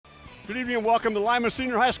Good evening and welcome to Lima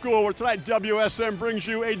Senior High School, where tonight WSM brings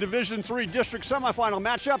you a Division III district semifinal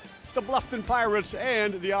matchup, the Bluffton Pirates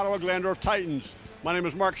and the Ottawa-Glandorf Titans. My name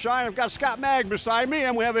is Mark Shine. I've got Scott Magg beside me,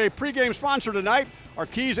 and we have a pregame sponsor tonight. Our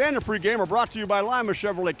keys and the pregame are brought to you by Lima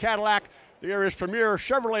Chevrolet Cadillac, the area's premier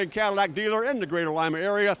Chevrolet and Cadillac dealer in the greater Lima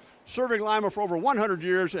area, serving Lima for over 100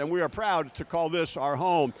 years, and we are proud to call this our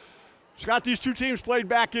home. Scott, these two teams played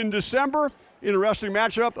back in December. Interesting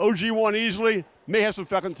matchup. OG won easily. May have some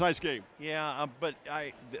effect on tonight's game. Yeah, but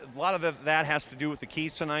a lot of that has to do with the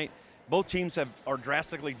keys tonight. Both teams are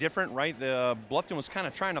drastically different, right? The Bluffton was kind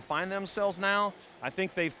of trying to find themselves now. I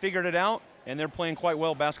think they figured it out, and they're playing quite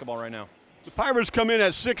well basketball right now. The Pirates come in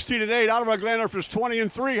at 16-8. Ottawa-Glandorf is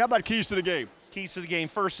 20-3. How about keys to the game? Keys to the game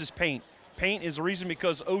first is paint. Paint is the reason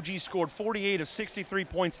because OG scored 48 of 63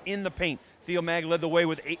 points in the paint. Theo Mag led the way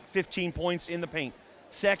with 15 points in the paint.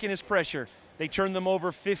 Second is pressure. They turned them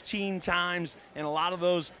over 15 times, and a lot of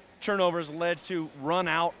those turnovers led to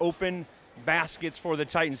run-out, open baskets for the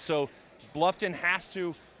Titans. So Bluffton has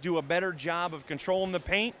to do a better job of controlling the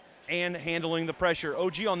paint and handling the pressure.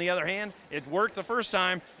 OG, on the other hand, it worked the first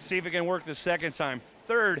time. See if it can work the second time.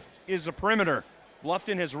 Third is the perimeter.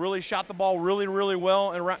 Bluffton has really shot the ball really, really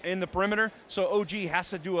well in the perimeter, so OG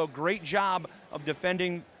has to do a great job of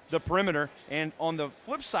defending the perimeter. And on the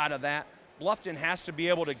flip side of that, Bluffton has to be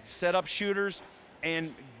able to set up shooters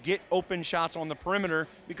and get open shots on the perimeter,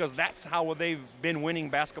 because that's how they've been winning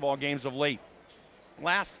basketball games of late.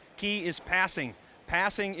 Last key is passing.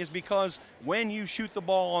 Passing is because when you shoot the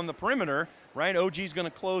ball on the perimeter, right, OG's going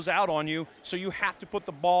to close out on you, so you have to put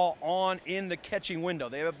the ball on in the catching window.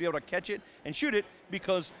 They have to be able to catch it and shoot it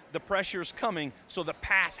because the pressure's coming, so the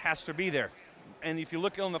pass has to be there. And if you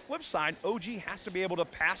look on the flip side, OG has to be able to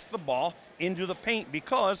pass the ball into the paint,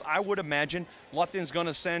 because I would imagine Bluffton's going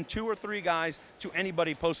to send 2 or 3 guys to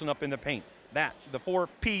anybody posting up in the paint. The 4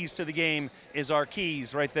 P's to the game is our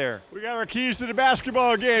keys right there. We got our keys to the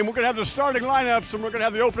basketball game. We're going to have the starting lineups, and we're going to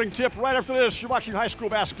have the opening tip right after this. You're watching high school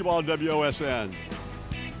basketball on WOSN.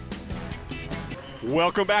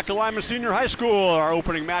 Welcome back to Lima Senior High School. Our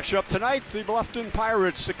opening matchup tonight, the Bluffton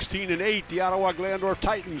Pirates 16-8, the Ottawa-Glandorf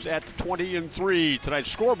Titans at 20-3.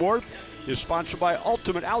 Tonight's scoreboard is sponsored by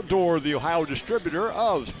Ultimate Outdoor, the Ohio distributor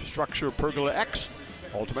of Structure Pergola X.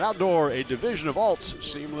 Ultimate Outdoor, a division of Alt's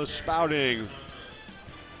Seamless Spouting.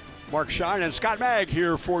 Mark Shine and Scott Magg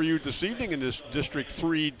here for you this evening in this District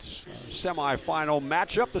 3 semifinal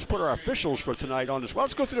matchup. Let's put our officials for tonight on this. Well,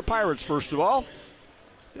 let's go through the Pirates first of all.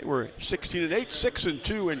 They were 16-8,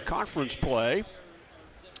 6-2 in conference play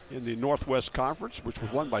in the Northwest Conference, which was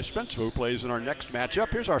won by Spencer, who plays in our next matchup.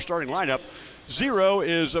 Here's our starting lineup. 0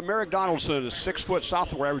 is Merrick Donaldson, a 6-foot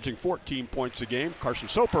sophomore averaging 14 points a game. Carson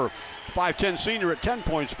Soper, 5'10 senior at 10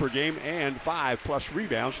 points per game and 5+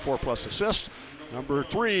 rebounds, 4+ assists. Number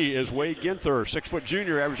 3 is Wade Ginther, 6-foot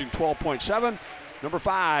junior averaging 12.7. Number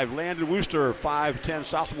 5, Landon Wooster, 5'10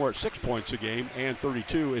 sophomore at 6 points a game, and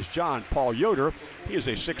 32 is John Paul Yoder. He is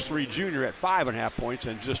a 6'3 junior at 5.5 points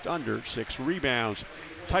and just under 6 rebounds.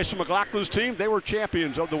 Tyson McLaughlin's team, they were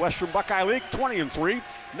champions of the Western Buckeye League, 20-3,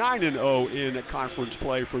 9-0 in conference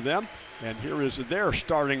play for them. And here is their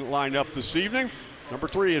starting lineup this evening. Number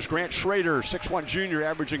 3 is Grant Schrader, 6'1 junior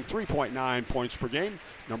averaging 3.9 points per game.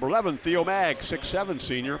 Number 11, Theo Mag, 6'7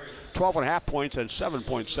 senior, 12.5 points and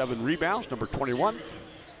 7.7 rebounds. Number 21,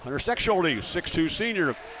 Hunter Steckschulte, 6'2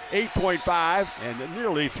 senior, 8.5 and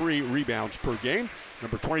nearly 3 rebounds per game.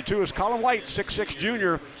 Number 22 is Colin White, 6'6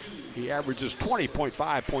 junior. He averages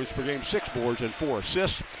 20.5 points per game, 6 boards and 4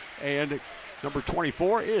 assists. And number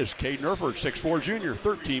 24 is Caden Erford, 6'4 junior,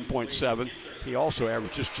 13.7. He also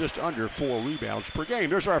averages just under 4 rebounds per game.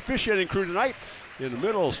 There's our officiating crew tonight. In the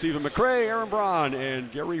middle, Stephen McCray, Aaron Braun,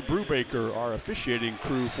 and Gary Brubaker, our officiating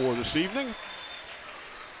crew for this evening.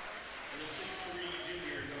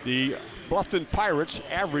 The Bluffton Pirates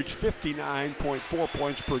average 59.4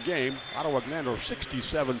 points per game. Ottawa-Glandorf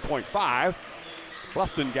 67.5.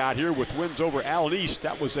 Bluffton got here with wins over Allen East.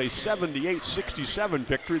 That was a 78-67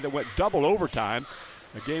 victory that went double overtime.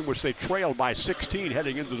 A game which they trailed by 16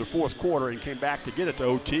 heading into the fourth quarter and came back to get it to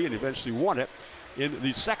OT and eventually won it in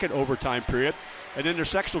the second overtime period. An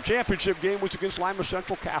intersectional championship game was against Lima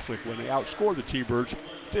Central Catholic when they outscored the T-Birds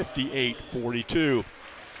 58-42.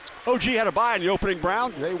 OG had a bye in the opening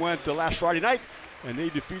round. They went last Friday night and they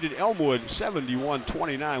defeated Elmwood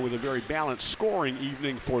 71-29 with a very balanced scoring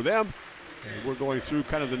evening for them. And we're going through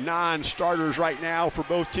kind of the non-starters right now for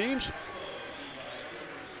both teams.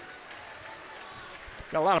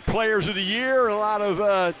 Got a lot of players of the year, a lot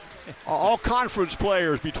of all-conference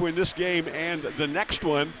players between this game and the next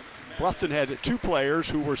one. Bluffton had 2 players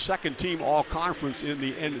who were second-team all-conference in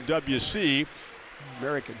the NWC.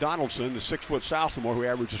 Merrick Donaldson, the 6-foot sophomore who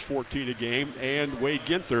averages 14 a game, and Wade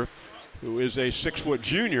Ginther, who is a 6-foot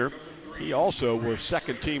junior. He also was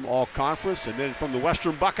second team all-conference. And then from the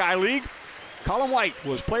Western Buckeye League, Colin White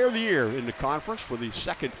was player of the year in the conference for the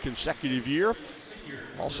second consecutive year.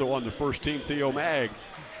 Also on the first team, Theo Mag.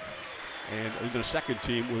 And in the second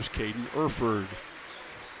team was Caden Erford.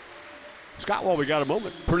 Scott, while we got a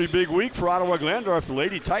moment, pretty big week for Ottawa-Glandorf. The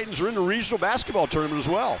Lady Titans are in the regional basketball tournament as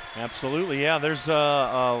well. Absolutely, yeah. There's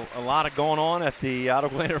a lot of going on at the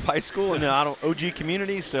Ottawa-Glandorf High School and the OG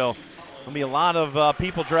community, so there'll be a lot of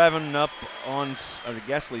people driving up on, I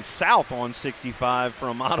guess, south on 65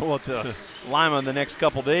 from Ottawa to Lima the next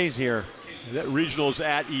couple days here. That regional's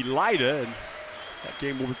at Elida, and that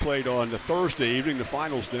game will be played on the Thursday evening. The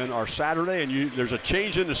finals then are Saturday, and there's a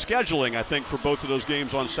change in the scheduling, I think, for both of those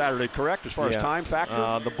games on Saturday, correct, as far as time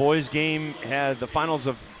factor? The boys' game had the finals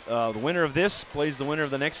of the winner of this plays the winner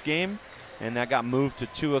of the next game, and that got moved to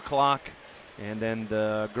 2 o'clock. And then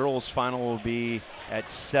the girls' final will be at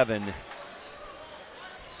 7.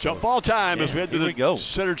 Jump ball time as we head to the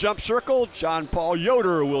center jump circle. John Paul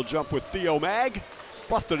Yoder will jump with Theo Mag.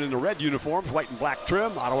 Bluffton in the red uniforms, white and black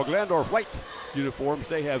trim. Ottawa-Glandorf white uniforms.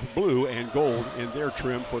 They have blue and gold in their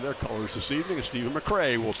trim for their colors this evening. And Stephen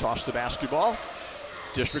McCrae will toss the basketball.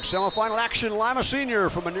 District semifinal action, Lima Senior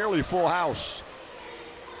from a nearly full house.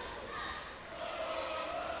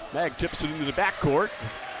 Mag tips it into the backcourt.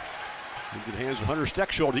 Into the hands of Hunter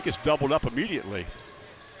Steckschulte. He gets doubled up immediately.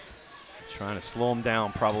 Trying to slow him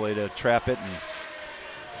down probably to trap it. And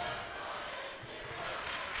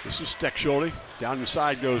this is Steckschulte. Down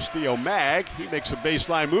inside goes Theo Mag. He makes a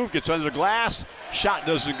baseline move, gets under the glass. Shot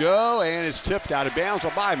doesn't go, and it's tipped out of bounds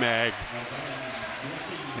by Mag.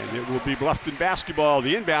 And it will be Bluffton basketball.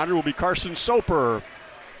 The inbounder will be Carson Soper.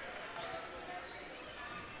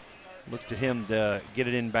 Look to him to get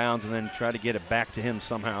it in bounds and then try to get it back to him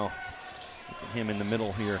somehow. Look at him in the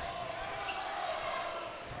middle here.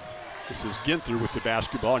 This is Ginther with the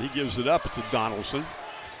basketball, and he gives it up to Donaldson.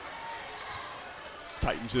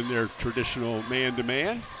 Titans in their traditional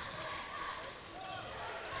man-to-man.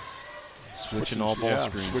 Switching all ball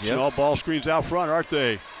screens. Switching all ball screens out front, aren't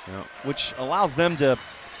they? Yep. Which allows them to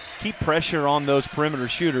keep pressure on those perimeter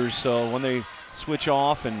shooters, so when they switch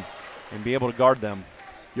off and be able to guard them.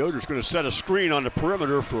 Yoder's going to set a screen on the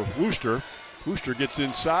perimeter for Wooster. Wooster gets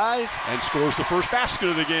inside and scores the first basket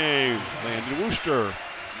of the game. Landon Wooster.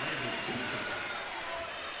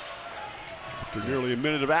 After nearly a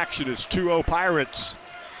minute of action, it's 2-0 Pirates.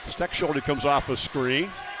 Steckschulte comes off a screen.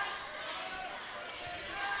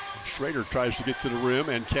 Schrader tries to get to the rim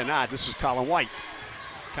and cannot. This is Colin White.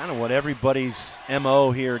 Kind of what everybody's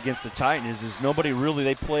MO here against the Titans is nobody really,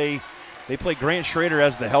 they play Grant Schrader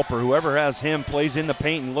as the helper. Whoever has him plays in the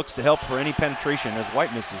paint and looks to help for any penetration as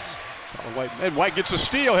White misses. And White gets a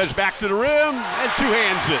steal, heads back to the rim, and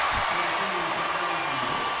two-hands it.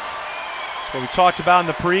 That's what we talked about in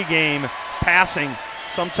the pregame. Passing,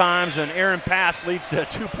 sometimes an errant pass leads to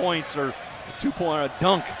 2 points or a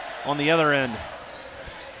dunk on the other end.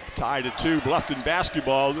 Tied at 2, Bluffton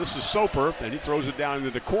basketball. This is Soper, and he throws it down into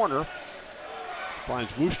the corner.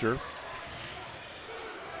 Finds Wooster.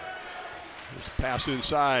 There's a pass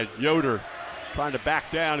inside. Yoder trying to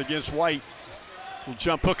back down against White. Little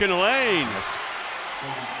jump hook in the lane.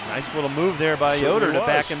 Nice little move there by Yoder to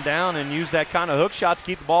back him down and use that kind of hook shot to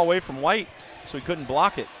keep the ball away from White so he couldn't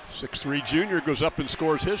block it. 6'3" junior goes up and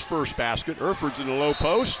scores his first basket. Erford's in the low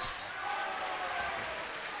post.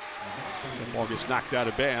 The ball gets knocked out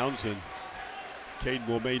of bounds, and Caden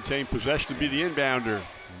will maintain possession to be the inbounder.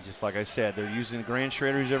 And just like I said, they're using Grant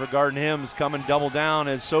Schrader, who's ever guarding him, is coming double down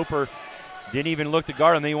as Soper didn't even look to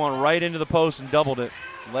guard him. They went right into the post and doubled it.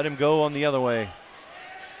 Let him go on the other way.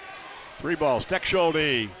 3 ball,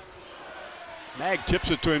 Steckschulte. Mag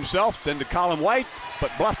tips it to himself, then to Colin White, but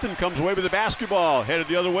Bluffton comes away with the basketball. Headed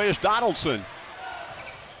the other way is Donaldson.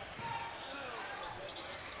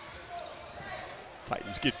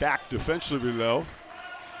 Titans get back defensively though.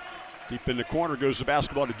 Deep in the corner goes the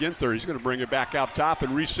basketball to Ginther. He's going to bring it back out top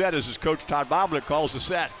and reset as his coach Todd Boblik calls the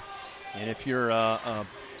set. And if you're a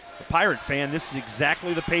Pirate fan, this is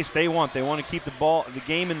exactly the pace they want. They want to keep the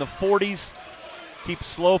game in the 40s, keep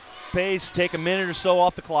slow pace, take a minute or so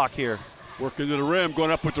off the clock here. Working to the rim, going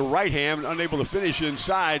up with the right hand, unable to finish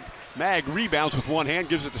inside. Mag rebounds with one hand,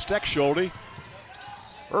 gives it to Steckschulte.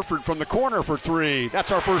 Erford from the corner for 3.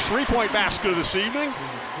 That's our first three-point basket of this evening.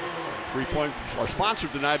 3-point are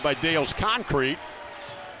sponsored tonight by Dale's Concrete.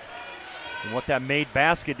 And what that made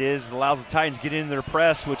basket is allows the Titans to get into their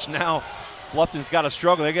press, which now Bluffton's got to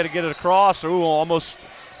struggle. They got to get it across. Ooh, almost.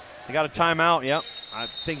 They got a timeout. Yep. I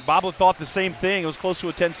think Bob thought the same thing. It was close to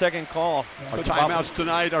a 10-second call. Our timeouts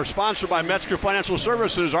tonight are sponsored by Metzger Financial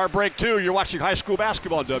Services. Our break, too. You're watching high school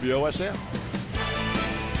basketball on WOSN.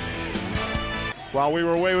 While we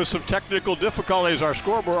were away with some technical difficulties, our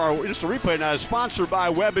scoreboard, our instant replay now is sponsored by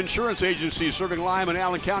Webb Insurance Agency, serving Lima and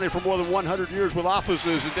Allen County for more than 100 years with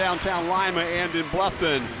offices in downtown Lima and in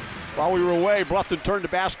Bluffton. While we were away, Bluffton turned the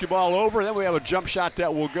basketball over. Then we have a jump shot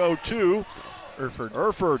that will go to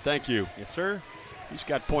Erford, thank you. Yes, sir. He's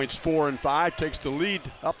got points 4 and 5, takes the lead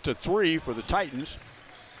up to 3 for the Titans.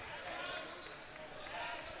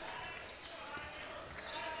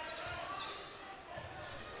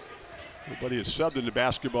 Nobody has subbed in the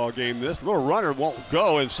basketball game. This little runner won't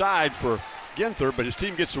go inside for Ginther, but his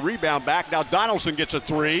team gets the rebound back. Now Donaldson gets a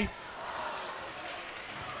 3.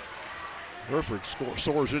 Herford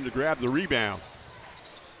soars in to grab the rebound.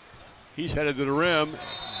 He's headed to the rim,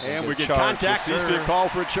 and we get contact. He's going to call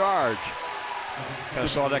for a charge. Kind of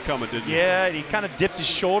saw that coming, didn't you? Yeah, he kind of dipped his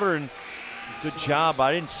shoulder, and good job.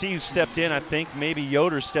 I didn't see who stepped in. I think maybe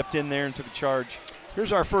Yoder stepped in there and took a charge.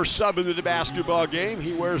 Here's our first sub into the basketball game.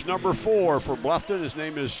 He wears number 4 for Bluffton. His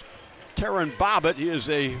name is Taryn Bobbitt. He is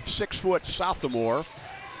a 6-foot sophomore.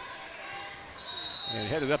 And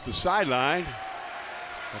headed up the sideline.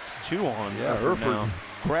 That's 2 on. Yeah, Herford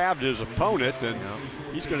grabbed his opponent, and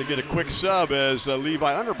he's going to get a quick sub as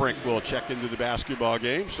Levi Underbrink will check into the basketball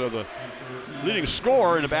game. So the leading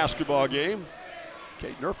scorer in the basketball game,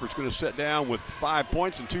 Kate Nerford's going to sit down with 5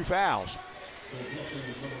 points and 2 fouls.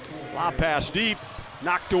 Lob pass deep,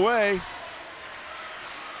 knocked away.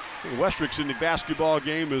 Westrick's in the basketball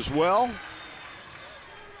game as well.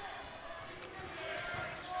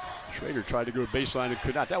 Schrader tried to go to baseline and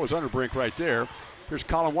could not. That was Underbrink right there. Here's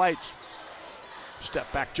Colin White's step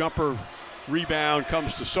back jumper, rebound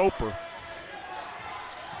comes to Soper.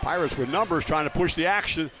 Pirates with numbers trying to push the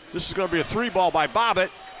action. This is going to be a 3-ball by Bobbitt.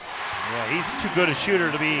 Yeah, he's too good a shooter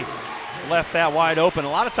to be left that wide open. A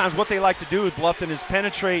lot of times what they like to do with Bluffton is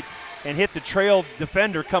penetrate and hit the trail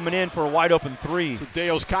defender coming in for a wide open 3. So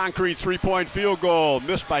Dale's concrete 3-point field goal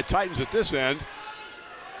missed by Titans at this end.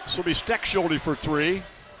 This will be Steckschulte for 3.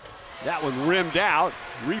 That one rimmed out.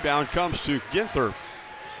 Rebound comes to Ginther.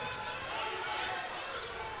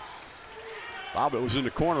 Bobbitt was in the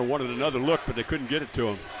corner, wanted another look, but they couldn't get it to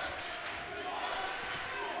him.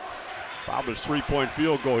 Bobbitt's 3-point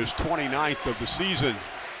field goal, his 29th of the season.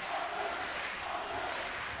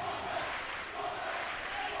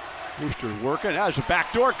 Wooster working. That was a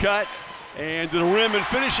backdoor cut. And to the rim and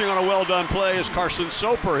finishing on a well-done play is Carson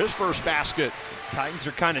Soper, his first basket. Titans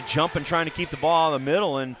are kind of jumping, trying to keep the ball in the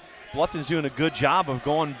middle, and Bluffton's doing a good job of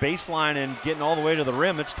going baseline and getting all the way to the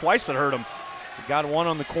rim. It's twice that hurt him. He got one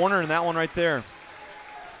on the corner and that one right there.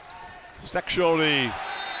 Steckschulte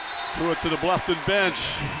threw it to the Bluffton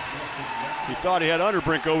bench. He thought he had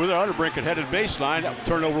Underbrink over there. Underbrink had headed baseline. That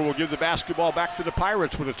turnover will give the basketball back to the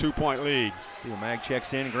Pirates with a 2-point lead. Mag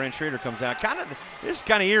checks in and Grant Schrader comes out. This is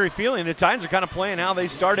kind of eerie feeling. The Titans are kind of playing how they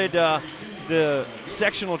started the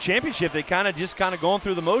sectional championship. They just going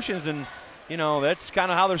through the motions, and that's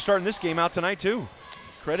kind of how they're starting this game out tonight too.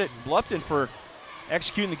 Credit Bluffton for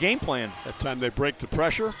executing the game plan. That time they break the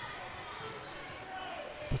pressure.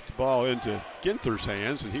 Put the ball into Ginther's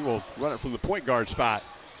hands, and he will run it from the point guard spot.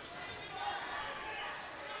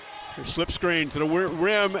 Here's slip screen to the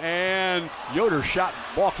rim, and Yoder's shot,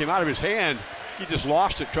 ball came out of his hand. He just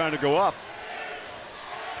lost it trying to go up.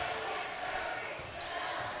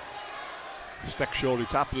 Steckschulte,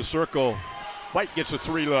 top of the circle. White gets a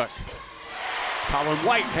 3 look. Colin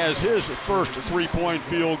White has his first 3-point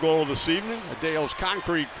field goal this evening. A Dale's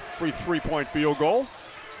concrete 3-point field goal.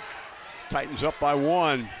 Titans up by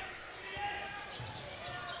 1.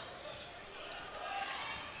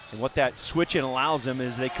 And what that switching allows them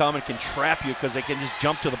is they come and can trap you because they can just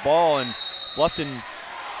jump to the ball. And Bluffton,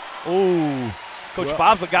 Coach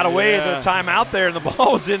Bobs got away in the timeout there, and the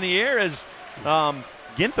ball was in the air as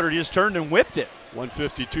Ginther just turned and whipped it.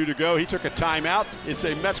 1:52 to go. He took a timeout. It's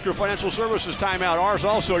a Metzger Financial Services timeout. Ours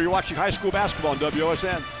also. You're watching high school basketball on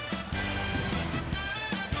WOSN.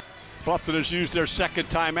 Bluffton has used their second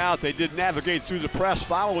timeout. They did navigate through the press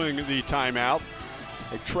following the timeout.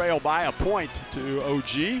 They trail by a point to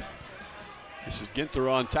OG. This is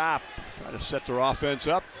Ginther on top, trying to set their offense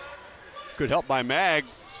up. Good help by Mag.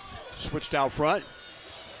 Switched out front.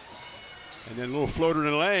 And then a little floater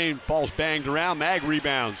in the lane. Ball's banged around. Mag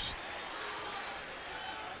rebounds.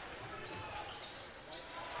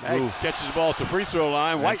 Mag catches the ball at the free throw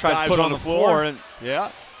line. And White tries dives to put on the floor. And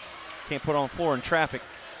can't put on the floor in traffic.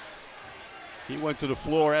 He went to the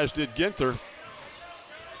floor, as did Ginther.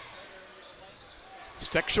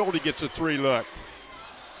 Steckschulte gets a 3 look.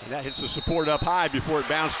 And that hits the support up high before it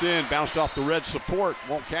bounced in. Bounced off the red support.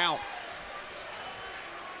 Won't count.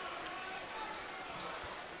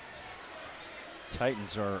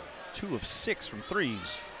 Titans are 2 of 6 from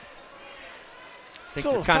threes. I think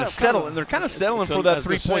So they're kind of settling. They're kind of settling for that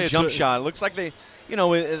three-point jump shot. It looks like they, you know,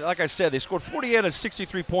 like I said, they scored 48 out of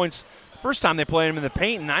 63 points first time they played them in the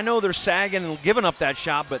paint. And I know they're sagging and giving up that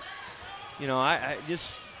shot, but you know, I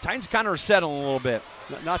just Titans kind of are settling a little bit.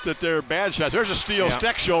 Not that they're bad shots. There's a steal. Yeah.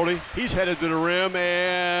 Steckschulte. He's headed to the rim,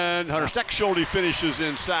 and Hunter Steckschulte finishes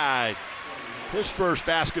inside. His first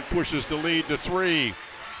basket pushes the lead to 3.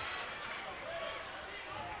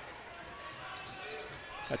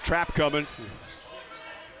 A trap coming.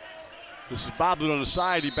 This is Boblett on the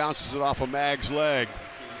side. He bounces it off of Mag's leg.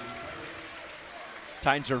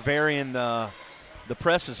 Titans are varying the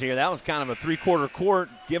presses here. That was kind of a three-quarter court.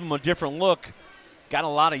 Give them a different look. Got a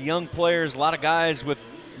lot of young players, a lot of guys with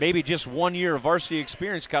maybe just 1 year of varsity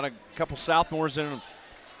experience. Got a couple sophomores in them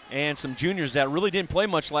and some juniors that really didn't play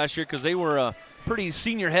much last year because they were a pretty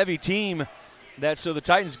senior-heavy team. So the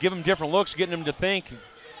Titans give them different looks, getting them to think.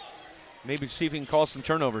 Maybe see if he can cause some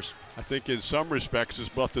turnovers. I think in some respects this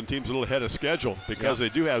Bluffton team's a little ahead of schedule because they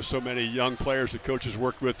do have so many young players that coaches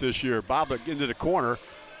worked with this year. Boblett into the corner.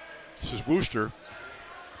 This is Wooster.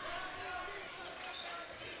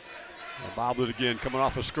 Boblett again coming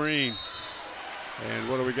off a screen. And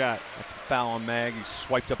what do we got? That's a foul on Mag. He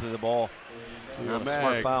swiped up to the ball. Not a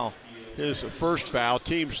smart foul. His first foul,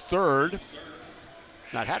 team's third.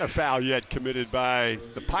 Not had a foul yet committed by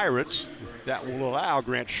the Pirates. That will allow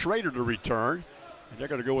Grant Schrader to return. And they're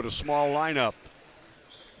going to go with a small lineup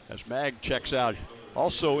as Mag checks out.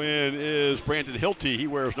 Also in is Brandon Hilty. He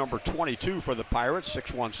wears number 22 for the Pirates,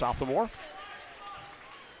 6'1" sophomore.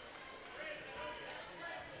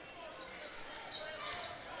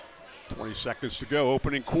 .20 seconds to go,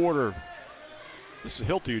 opening quarter. This is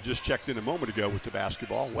Hilty who just checked in a moment ago with the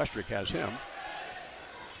basketball. Westrick has him.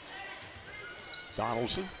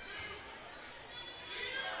 Donaldson.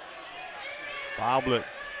 Boblett.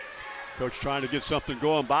 Coach trying to get something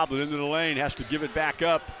going. Boblett into the lane, has to give it back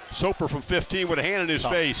up. Soper from 15 with a hand in his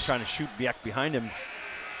face. Trying to shoot back behind him.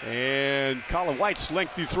 And Colin White's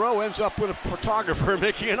lengthy throw ends up with a photographer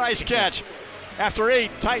making a nice catch. After 8,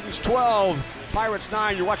 Titans 12, Pirates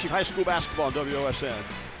 9. You're watching high school basketball on WOSN.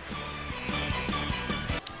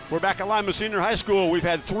 We're back at Lima Senior High School. We've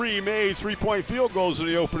had 3 made three-point field goals in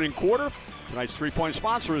the opening quarter. Tonight's three-point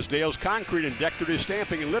sponsor is Dale's Concrete and Decorative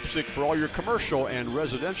Stamping in Leipzig for all your commercial and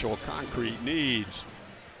residential concrete needs.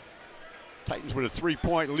 Titans with a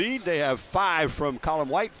 3-point lead. They have 5 from Colin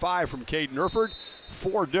White, 5 from Caden Erford.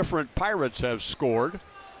 4 different Pirates have scored.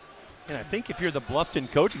 And I think if you're the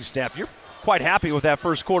Bluffton coaching staff, you're quite happy with that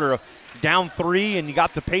first quarter. Down 3, and you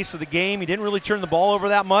got the pace of the game. You didn't really turn the ball over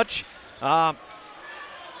that much.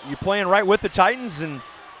 You're playing right with the Titans, and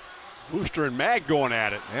Wooster and Mag going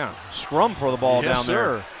at it. Yeah, scrum for the ball down there.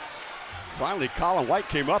 Sir. Finally, Colin White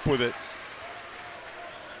came up with it.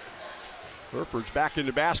 Herford's back in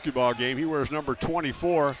the basketball game. He wears number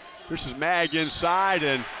 24. This is Mag inside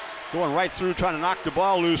and going right through, trying to knock the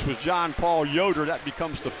ball loose was John Paul Yoder. That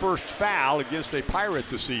becomes the first foul against a Pirate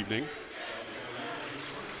this evening.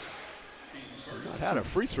 We've not had a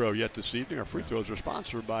free throw yet this evening. Our free throws are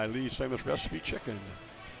sponsored by Lee's Famous Recipe Chicken.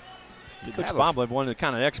 Coach Boblett wanted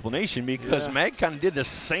kind of explanation because Mag kind of did the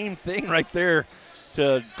same thing right there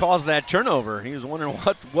to cause that turnover. He was wondering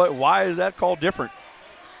why is that called different?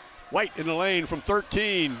 White in the lane from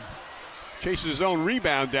 13. Chases his own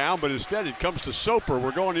rebound down, but instead it comes to Soper.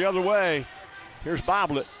 We're going the other way. Here's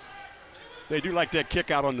Boblett. They do like that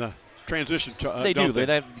kick out on the transition. They do.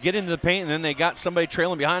 They get into the paint, and then they got somebody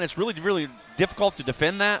trailing behind. It's really, really difficult to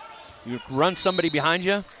defend that. You run somebody behind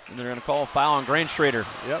you, and they're going to call a foul on Grant Schrader.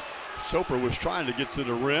 Yep. Soper was trying to get to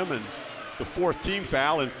the rim, and the 4th team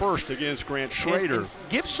foul and first against Grant Schrader. And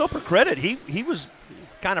give Soper credit. He was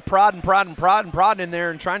kind of prodding in there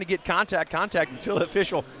and trying to get contact until the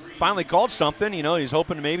official finally called something. You know, he's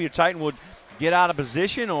hoping maybe a Titan would get out of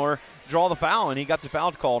position or draw the foul, and he got the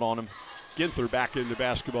foul called on him. Ginther back in the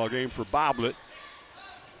basketball game for Boblett.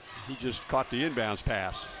 He just caught the inbounds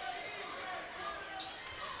pass.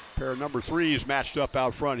 Pair of number 3s matched up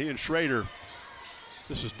out front, he and Schrader.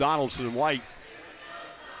 This is Donaldson and White.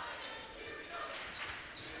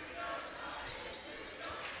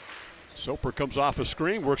 Soper comes off a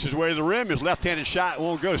screen, works his way to the rim. His left-handed shot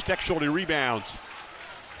won't go. Steckschulte rebounds.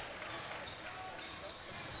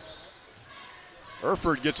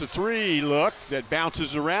 Erford gets a 3 look that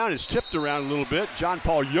bounces around. It's tipped around a little bit. John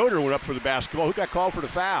Paul Yoder went up for the basketball. Who got called for the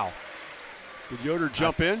foul? Did Yoder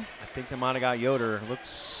jump in? I think they might have got Yoder.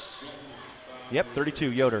 Yep,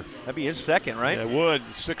 32, Yoder. That'd be his second, right? Yeah, it would.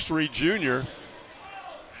 6'3" junior.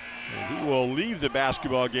 And he will leave the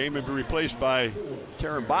basketball game and be replaced by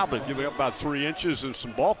Taron Boblett, giving up about 3 inches and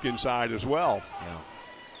some bulk inside as well. Yeah.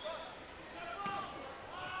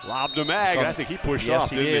 Lobbed to Mag. I think he pushed yes, off,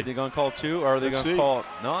 he didn't did. he? They're going to call 2, or are they going to call?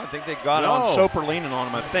 No, I think they got it No. on Soper leaning on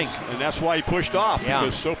him, I think. And that's why he pushed off, Yeah.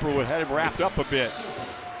 because Soper would had him wrapped up a bit.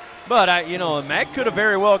 But, you know, Mag could have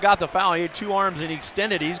very well got the foul. He had 2 arms and he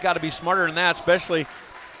extended. He's got to be smarter than that, especially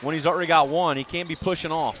when he's already got 1. He can't be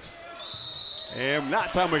pushing off. And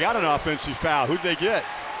that time we got an offensive foul. Who'd they get?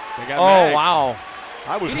 They got Oh, Mag. wow.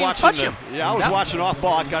 I was He didn't watching touch the, him. Yeah, I was watching off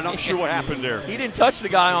ball. I'm not sure what happened there. He didn't touch the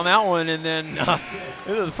guy on that one, and then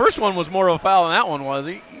the first one was more of a foul than that one was.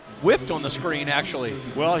 He whiffed on the screen, actually.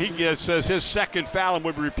 Well, he says his second foul and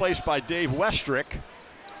would be replaced by Dave Westrick.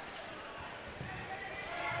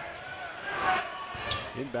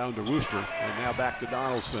 Inbound to Wooster, and now back to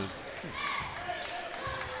Donaldson.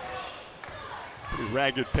 Pretty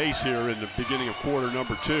ragged pace here in the beginning of quarter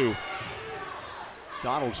number 2.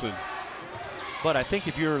 Donaldson. But I think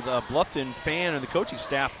if you're the Bluffton fan and the coaching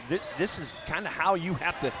staff, this is kind of how you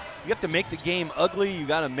have to make the game ugly. You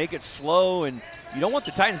got to make it slow, and you don't want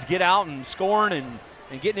the Titans to get out and scoring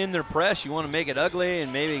and getting in their press. You want to make it ugly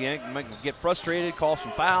and maybe get frustrated, call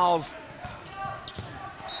some fouls.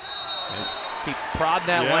 And keep prodding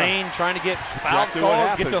that lane, trying to get fouls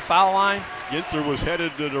called, get to a foul line. Ginther was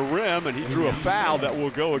headed to the rim, and he drew a foul that will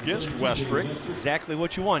go against Westrick. That's exactly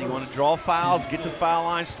what you want. You want to draw fouls, get to the foul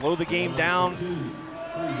line, slow the game down.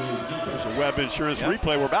 There's a Webb Insurance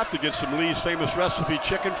replay. We're about to get some Lee's famous recipe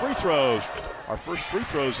chicken free throws. Our first free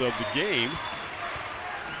throws of the game.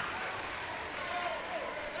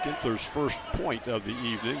 It's Ginther's first point of the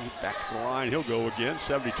evening. He's back to the line. He'll go again.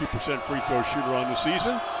 72% free throw shooter on the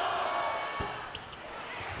season.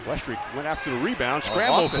 Westrick went after the rebound,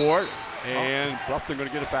 scrambled for it. And Bluffton going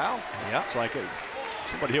to get a foul? Yeah. It's like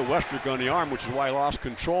somebody hit Westrick on the arm, which is why he lost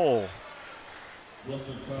control.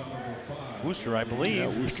 Wooster, I believe. Yeah,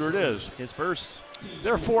 Wooster it is. His first.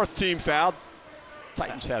 Their 4th team foul.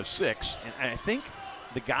 Titans have 6. And I think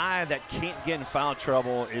the guy that can't get in foul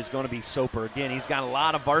trouble is going to be Soper. Again, he's got a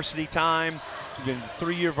lot of varsity time. He's been a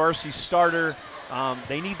 3-year varsity starter.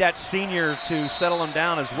 They need that senior to settle him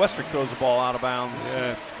down as Westrick throws the ball out of bounds.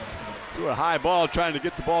 Yeah. Threw a high ball trying to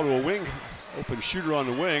get the ball to a wing, open shooter on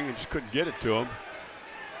the wing, and just couldn't get it to him.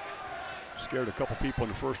 Scared a couple people in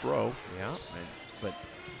the first row. Yeah, but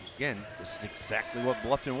again, this is exactly what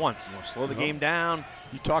Bluffton wants. You know, slow the game down.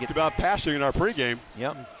 You talked about passing in our pregame.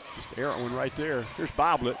 Yep. Just errant one right there. Here's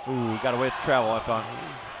Boblett. Ooh, got away with the travel, I thought.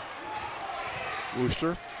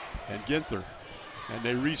 Wooster and Ginther. And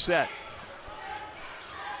they reset.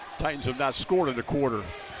 Titans have not scored in the quarter.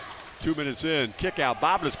 2 minutes in, kick out.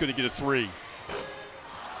 Boblett's going to get a 3.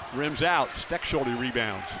 Rims out. Steckschulte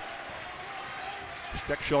rebounds.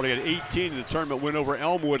 Steckschulte had 18 in the tournament win over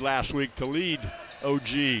Elmwood last week to lead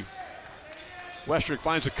OG. Westrick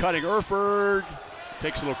finds a cutting Erford,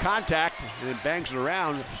 takes a little contact, and then bangs it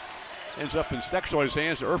around. Ends up in Steckschulte's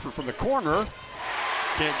hands to Erford from the corner.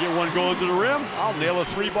 Can't get one going to the rim. I'll nail a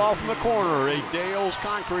 3 ball from the corner. A Dales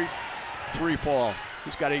Concrete 3 ball.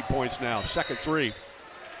 He's got 8 points now. Second 3.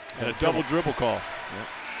 And a double dribble call. Yep.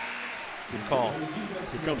 Good call.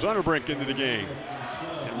 Here comes Underbrink into the game.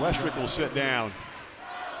 And Westrick will sit down.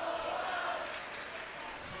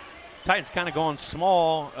 Titans kind of going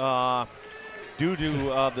small due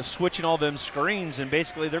to the switching all them screens, and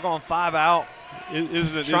basically they're going 5 out.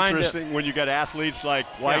 Isn't it interesting when you got athletes like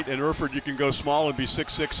White and Erford, you can go small and be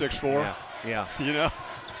 6'6", 6'4"? Yeah. You know?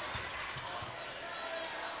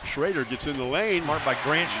 Schrader gets in the lane. Smart by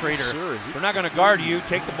Grant Schrader. Sure. They're not going to guard you.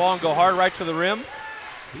 Take the ball and go hard right to the rim.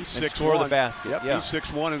 He's 6'1". Score the basket. Yep, he's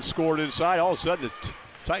 6'1" and scored inside. All of a sudden, the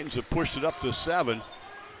Titans have pushed it up to 7.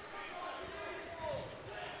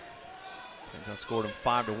 Titans scored him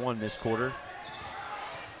 5-1 this quarter.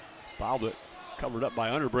 Boblett covered up by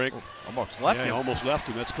Underbrink. Almost left him. He almost left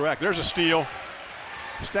him. That's correct. There's a steal.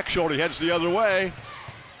 Steckschulte heads the other way.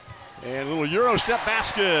 And a little Euro step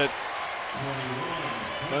basket.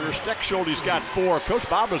 Under Steckschulte's got 4. Coach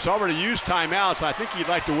Boblett's already used timeouts. I think he'd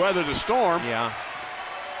like to weather the storm. Yeah.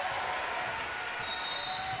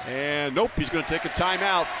 And nope, he's going to take a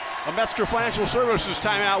timeout. A Metzger Financial Services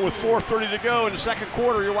timeout with 4:30 to go in the second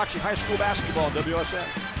quarter. You're watching high school basketball on WSN.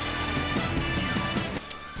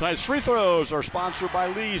 Tonight's free throws are sponsored by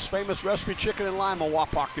Lee's Famous Recipe Chicken in Lima,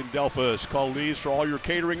 Wapak, and Delphus. Call Lee's for all your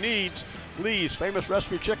catering needs. Lee's Famous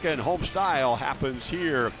Recipe Chicken, home style, happens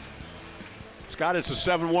here. Scott, it's a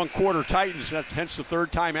 7-1 quarter Titans, hence the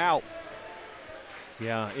 3rd timeout.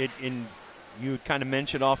 Yeah, You kind of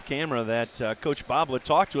mentioned off camera that Coach Boblet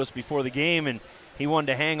talked to us before the game, and he wanted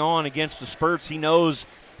to hang on against the spurts. He knows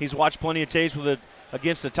he's watched plenty of tapes with it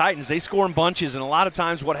against the Titans. They score in bunches, and a lot of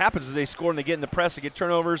times what happens is they score and they get in the press, they get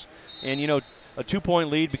turnovers, and, you know, a 2-point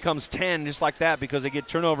lead becomes 10 just like that because they get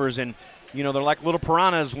turnovers. And, you know, they're like little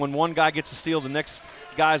piranhas. When one guy gets a steal, the next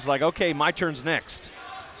guy's like, okay, my turn's next.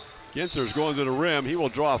 Ginther's going to the rim. He will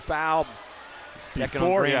draw a foul. Second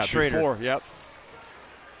on Grant Schrader. Before, yep.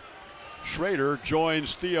 Schrader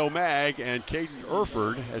joins Theo Mag and Caden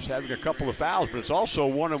Erford as having a couple of fouls, but it's also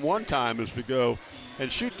 1-on-1 time as we go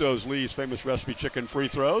and shoot those Lee's Famous Recipe Chicken free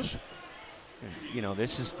throws. You know,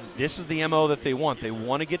 this is the MO that they want. They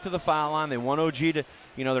want to get to the foul line. They want OG to,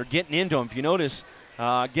 you know, they're getting into him. If you notice,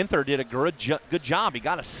 Ginther did a good job. He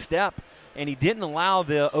got a step, and he didn't allow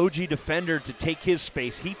the OG defender to take his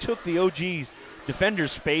space. He took the OG's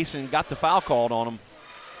defender's space and got the foul called on him.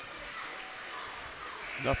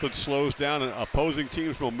 Nothing slows down an opposing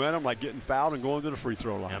team's momentum like getting fouled and going to the free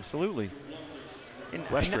throw line. Absolutely. And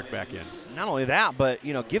Westrick back in. Not only that, but,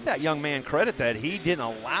 you know, give that young man credit that he didn't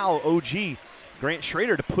allow OG, Grant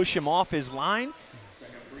Schrader, to push him off his line.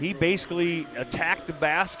 He basically attacked the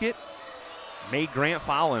basket, made Grant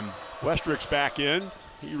foul him. Westrick's back in.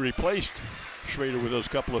 He replaced Schrader with those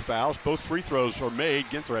couple of fouls. Both free throws are made.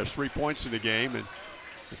 Ginther has 3 points in the game, and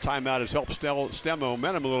the timeout has helped stem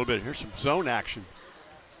momentum a little bit. Here's some zone action.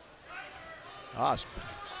 It's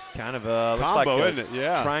kind of a combo, looks like isn't it?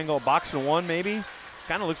 Yeah. Triangle, box and one, maybe.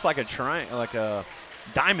 Kind of looks like a triangle, like a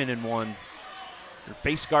diamond in one.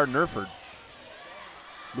 Face guard Nerford.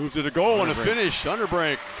 Move to the goal and a finish.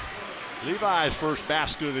 Underbreak. Levi's first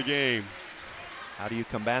basket of the game. How do you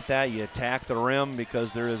combat that? You attack the rim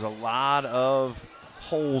because there is a lot of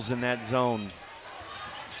holes in that zone.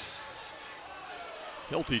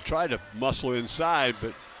 Hilty tried to muscle inside,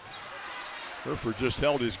 but Herford just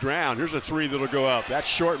held his ground. Here's a three that'll go up. That's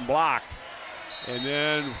short and blocked. And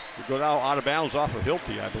then we go out of bounds off of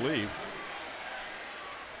Hilty, I believe.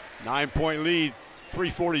 9-point lead,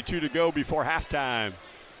 3:42 to go before halftime.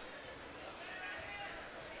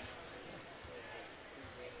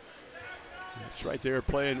 It's right there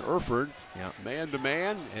playing Erford,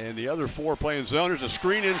 man-to-man, and the other four playing zone. There's a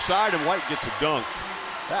screen inside, and White gets a dunk.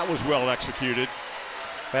 That was well executed.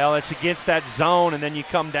 Well, it's against that zone, and then you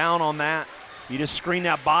come down on that. You just screen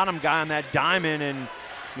that bottom guy on that diamond, and,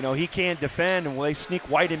 you know, he can't defend, and they sneak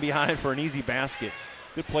White in behind for an easy basket.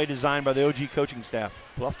 Good play design by the OG coaching staff.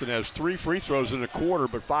 Bluffton has 3 free throws in a quarter,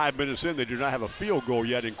 but 5 minutes in, they do not have a field goal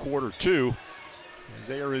yet in quarter two.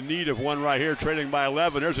 They are in need of one right here, trailing by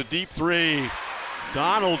 11. There's a deep three.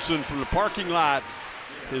 Donaldson from the parking lot,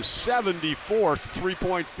 his 74th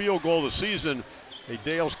three-point field goal of the season. A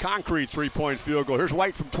Dale's Concrete three-point field goal. Here's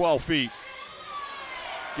White from 12 feet.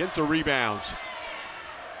 Ginther rebounds.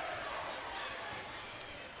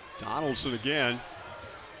 Donaldson again.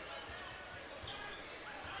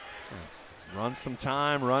 Run some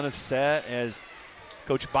time, run a set as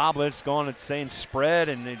Coach Boblett's going and saying spread,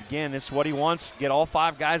 and again, it's what he wants. Get all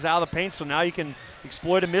 5 guys out of the paint so now you can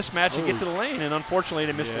exploit a mismatch and get to the lane, and unfortunately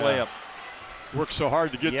they missed the layup. Worked so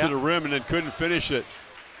hard to get to the rim and then couldn't finish it.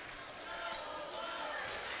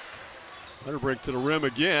 Underbrink to the rim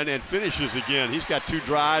again and finishes again. He's got 2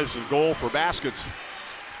 drives and goal for baskets.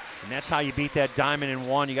 And that's how you beat that diamond in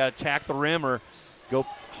one. You got to attack the rim or go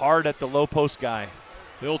hard at the low post guy.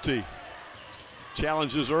 Hilty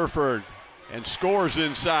challenges Erford and scores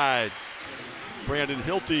inside. Branson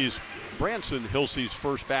Hilty's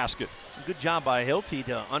first basket. Good job by Hilty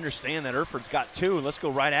to understand that Erford's got 2. Let's go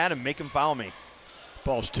right at him, make him foul me.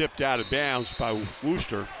 Ball's tipped out of bounds by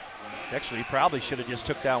Wooster. Actually, he probably should have just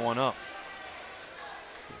took that one up.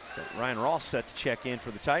 Ryan Ross set to check in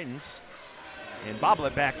for the Titans. And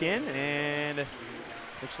Boblet back in, and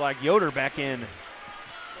looks like Yoder back in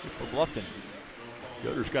for Bluffton.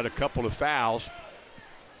 Yoder's got a couple of fouls.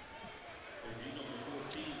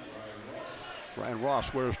 Ryan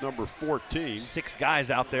Ross wears number 14. 6 guys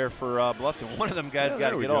out there for Bluffton. One of them guys got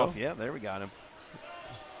to get off. Yeah, there we got him.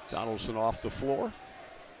 Donaldson off the floor.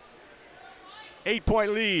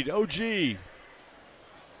 8-point lead, OG.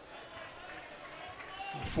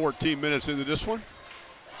 14 minutes into this one.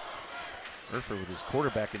 Erford with his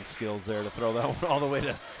quarterbacking skills there to throw that one all the way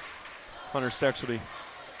to Hunter Sexualty.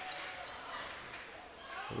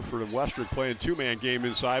 Erford and Westrick playing 2-man game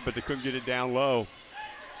inside, but they couldn't get it down low.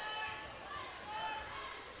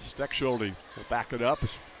 Steckschulte will back it up.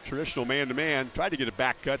 It's traditional man-to-man. Tried to get a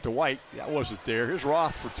back cut to White. That wasn't there. Here's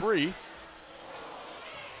Roth for 3.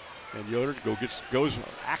 And Yoder goes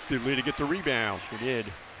actively to get the rebound. He did.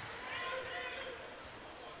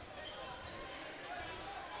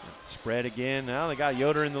 Spread again. Now they got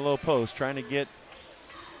Yoder in the low post, trying to get,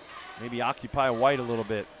 maybe occupy White a little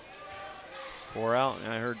bit. 4 out,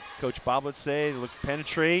 and I heard Coach Boblet say, look,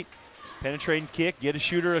 penetrate and kick, get a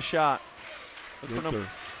shooter a shot. Look for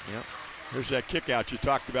Yep. There's that kick out you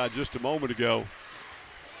talked about just a moment ago.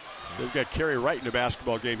 They've got Kerry Wright in the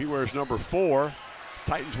basketball game. He wears number 4.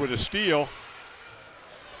 Titans with a steal.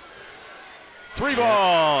 3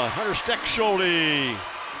 ball, Hunter Steck-Schulte.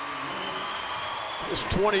 His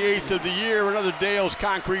 28th of the year. Another Dale's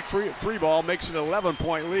concrete three ball makes an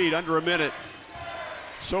 11-point lead under a minute.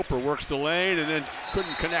 Soper works the lane and then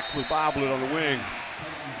couldn't connect with Boblet on the wing.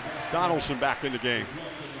 Donaldson back in the game.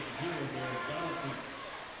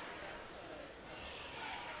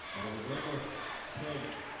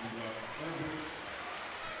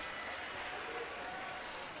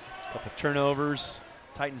 Couple turnovers.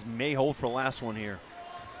 Titans may hold for the last one here.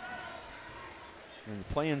 When you're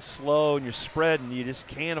playing slow and you're spreading, you just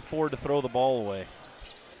can't afford to throw the ball away.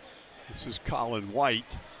 This is Colin White.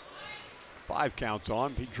 5 counts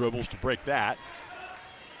on. He dribbles to break that.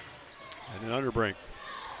 And an underbrink.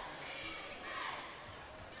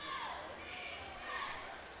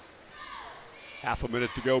 Half a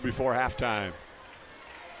minute to go before halftime.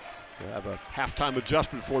 We'll have a halftime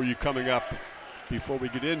adjustment for you coming up before we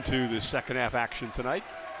get into the second half action tonight.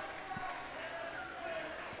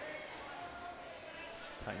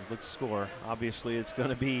 Titans look to score. Obviously, it's going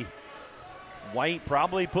to be White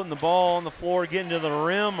probably putting the ball on the floor, getting to the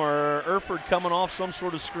rim, or Erford coming off some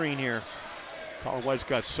sort of screen here. Colin White's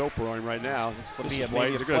got Soper on him right now. This is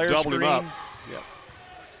White. They're going to double him up. Yep.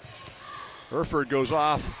 Erford goes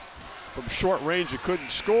off from short range and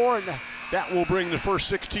couldn't score, and that will bring the first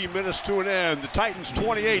 16 minutes to an end. The Titans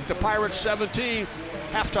 28, the Pirates 17.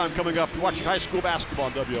 Halftime coming up. You're watching high school basketball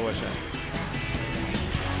on WOSN.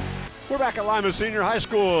 We're back at Lima Senior High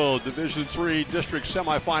School, Division III District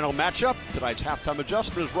Semifinal matchup. Tonight's halftime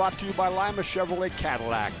adjustment is brought to you by Lima Chevrolet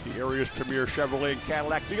Cadillac, the area's premier Chevrolet and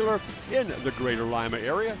Cadillac dealer in the greater Lima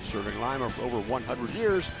area. Serving Lima for over 100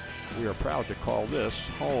 years, we are proud to call this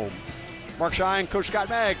home. Mark Shine, Coach Scott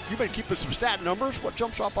Magg, you've been keeping some stat numbers. What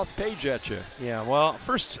jumps off the page at you? Yeah, well,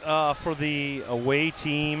 first for the away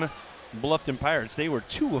team, Bluffton Pirates, they were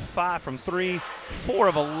 2 of 5 from 3, 4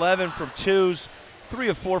 of 11 from 2s, 3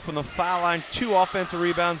 of 4 from the foul line, 2 offensive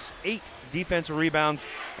rebounds, 8 defensive rebounds,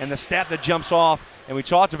 and the stat that jumps off, and we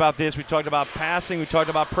talked about this, we talked about passing, we talked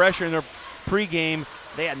about pressure in their pregame.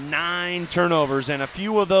 They had 9 turnovers, and a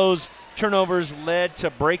few of those turnovers led to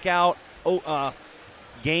breakout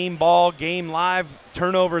game ball, game live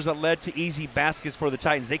turnovers that led to easy baskets for the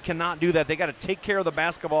Titans. They cannot do that. They got to take care of the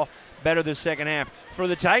basketball better this second half. For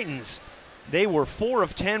the Titans, they were 4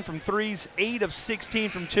 of 10 from 3s, 8 of 16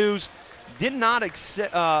 from 2s, did not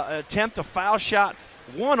attempt a foul shot,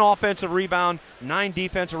 1 offensive rebound, 9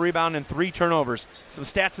 defensive rebound, and 3 turnovers. Some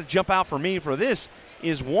stats that jump out for me for this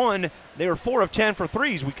is 1, they were 4 of 10 for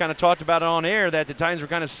 3s. We kind of talked about it on air that the Titans were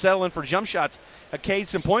kind of settling for jump shots. A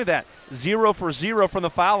case in point of that, 0 for 0 from the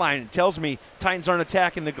foul line. It tells me Titans aren't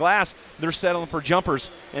attacking the glass, they're settling for jumpers.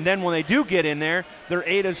 And then when they do get in there, they're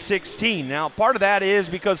 8 of 16. Now, part of that is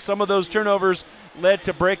because some of those turnovers led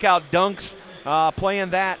to breakout dunks, playing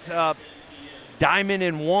that diamond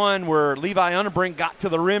in 1 where Levi Underbrink got to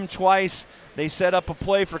the rim twice. They set up a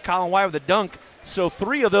play for Colin White with a dunk. So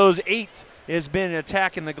 3 of those 8 has been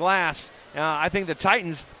attacking the glass. I think the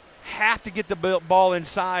Titans have to get the ball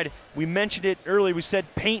inside. We mentioned it earlier. We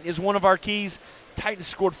said paint is one of our keys. Titans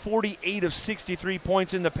scored 48 of 63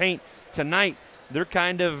 points in the paint tonight. They're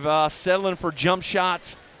kind of settling for jump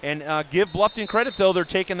shots. And give Bluffton credit, though, they're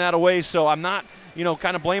taking that away. So I'm not,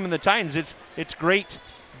 kind of blaming the Titans. It's great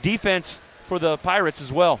defense for the Pirates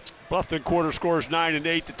as well. Bluffton quarter scores 9 and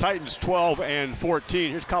 8. The Titans 12 and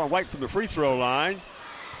 14. Here's Colin White from the free throw line.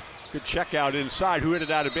 Good check out inside. Who hit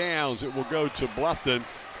it out of bounds? It will go to Bluffton.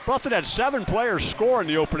 Bluffton had 7 players score in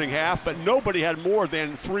the opening half, but nobody had more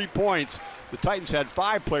than 3 points. The Titans had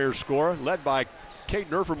 5 players score, led by Kate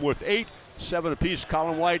Nerfram with 8, 7 apiece,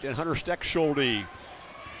 Colin White and Hunter Steck-Schulte. And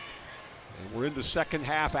we're into second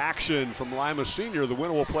half action from Lima Senior. The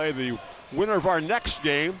winner will play the winner of our next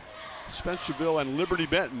game, Spencerville and Liberty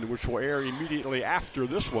Benton, which will air immediately after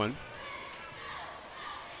this one.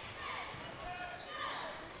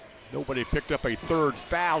 Nobody picked up a 3rd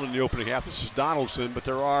foul in the opening half. This is Donaldson, but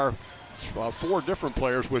there are 4 different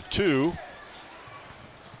players with 2.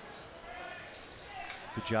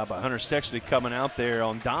 Good job by Hunter Steck-Schulte coming out there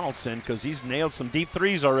on Donaldson because he's nailed some deep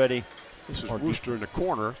 3s already. This is Wooster in the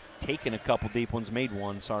corner. Taking a couple deep ones, made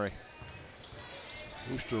 1, sorry.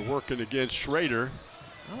 Wooster working against Schrader.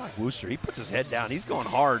 I like Wooster. He puts his head down. He's going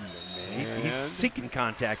hard, man. He's seeking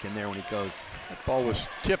contact in there when he goes. That ball was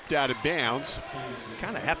tipped out of bounds. You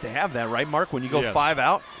kind of have to have that, right, Mark? When you go Yes. 5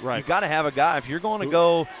 out, right. you got to have a guy. If you're going to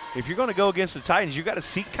go against the Titans, you got to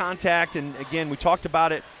seek contact. And again, we talked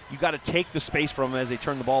about it. You got to take the space from them as they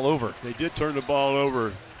turn the ball over. They did turn the ball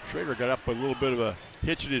over. Schrader got up with a little bit of a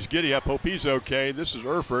hitch in his giddy up. Hope he's okay. This is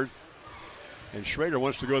Erford, and Schrader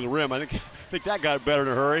wants to go to the rim. I think that got better in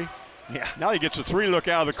a hurry. Yeah. Now he gets a 3 look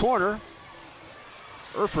out of the corner.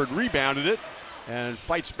 Erford rebounded it and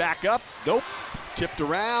fights back up. Nope. Tipped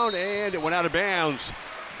around, and it went out of bounds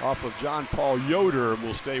off of John Paul Yoder, and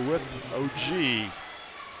will stay with OG.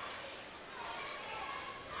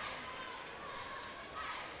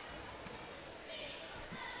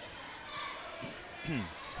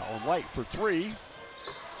 Colin White for 3.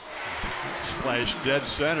 Splash dead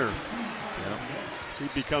center. Yeah.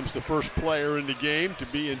 He becomes the first player in the game to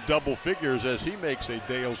be in double figures as he makes a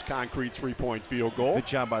Dale's concrete 3-point field goal. Good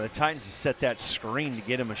job by the Titans to set that screen to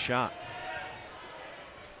get him a shot.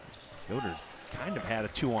 Yoder kind of had a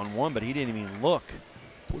 2-on-1, but he didn't even look.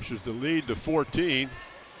 Pushes the lead to 14.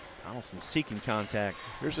 Donaldson seeking contact.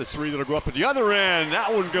 Here's a 3 that'll go up at the other end.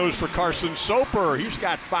 That one goes for Carson Soper. He's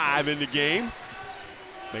got 5 in the game.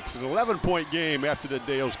 Makes it an 11-point game after the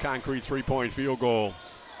Dale's concrete 3-point field goal.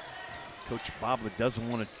 Coach Boblet doesn't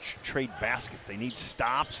want to trade baskets. They need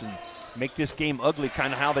stops and make this game ugly,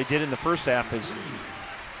 kind of how they did in the first half as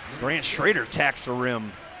Grant Schrader attacks the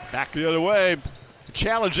rim. Back the other way.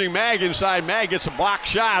 Challenging Mag inside. Mag gets a block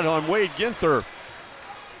shot on Wade Ginther.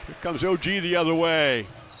 Here comes OG the other way.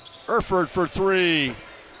 Erford for 3.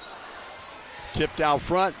 Tipped out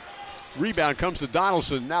front. Rebound comes to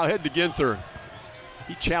Donaldson. Now head to Ginther.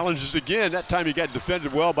 He challenges again. That time he got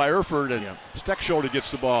defended well by Erford, and Steckshoulder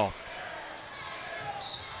gets the ball.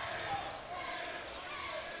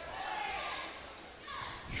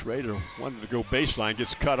 Schrader wanted to go baseline,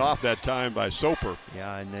 gets cut off that time by Soper.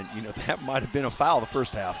 Yeah, and then, that might have been a foul the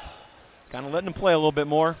first half. Kind of letting him play a little bit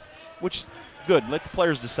more, which good. Let the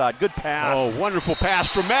players decide. Good pass. Oh, wonderful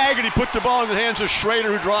pass from Mag, and he put the ball in the hands of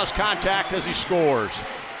Schrader, who draws contact as he scores.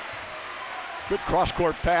 Good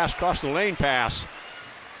cross-court pass, cross the lane pass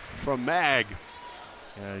from Mag.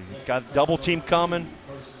 He got a double team coming,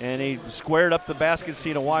 and he squared up the basket,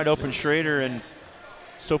 seen a wide open Schrader, and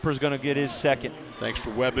Soper's going to get his second. Thanks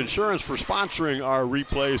for Webb Insurance for sponsoring our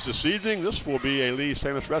replays this evening. This will be a Lee's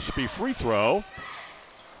Famous Recipe free throw.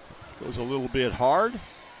 Goes a little bit hard.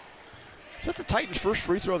 Is that the Titans' first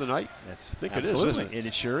free throw of the night? I think it is, isn't it?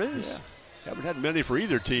 It sure is. Yeah. Haven't had many for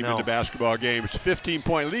either team in the basketball game. It's a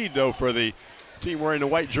 15-point lead, though, for the team wearing the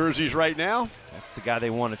white jerseys right now. That's the guy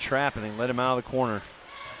they want to trap, and they let him out of the corner.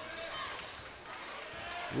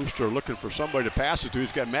 Wooster looking for somebody to pass it to.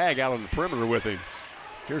 He's got Mag out on the perimeter with him.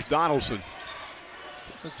 Here's Donaldson.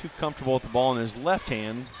 Not too comfortable with the ball in his left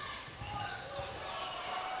hand.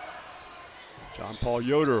 John Paul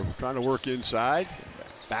Yoder trying to work inside.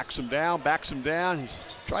 Backs him down. He's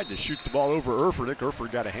tried to shoot the ball over Erford. I think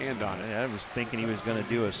Erford got a hand on it. I was thinking he was going to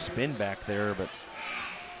do a spin back there, but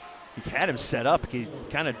he had him set up. He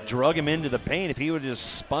kind of drug him into the paint. If he would have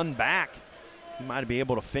just spun back, he might be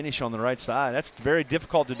able to finish on the right side. That's very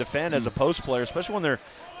difficult to defend as a post player, especially when they're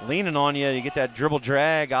leaning on you. You get that dribble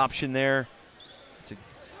drag option there. It's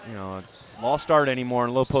a lost art anymore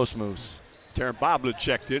in low post moves. Terran Boblet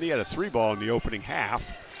checked in. He had a 3-ball in the opening half.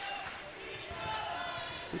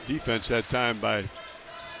 Good defense that time by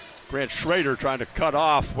Grant Schrader trying to cut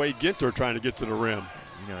off Wade Ginther trying to get to the rim.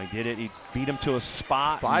 He did it. He beat him to a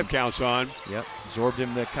spot. 5 counts on. Yep, absorbed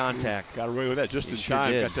him the contact. Got away with that just in Sure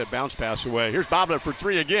time. did. Got that bounce pass away. Here's Boblet for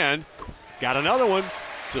 3 again. Got another one,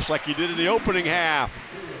 just like he did in the opening half.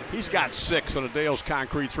 He's got 6 on a Dale's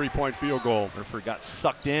concrete 3-point field goal. Erford got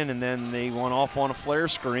sucked in, and then they went off on a flare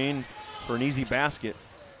screen for an easy basket.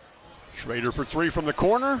 Schrader for 3 from the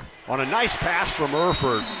corner on a nice pass from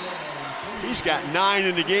Erford. He's got 9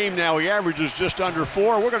 in the game now. He averages just under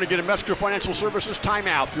 4. We're going to get a Metzger Financial Services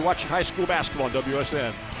timeout. You're watching high school basketball on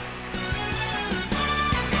WSN.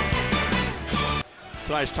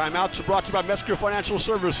 Tonight's timeouts are brought to you by Metzger Financial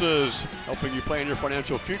Services, helping you plan your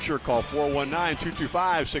financial future. Call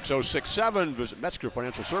 419-225-6067. Visit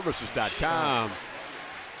MetzgerFinancialServices.com.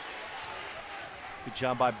 Good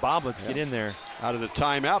job by Boblet to get in there. Out of the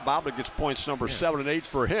timeout, Boblet gets points number 7 and 8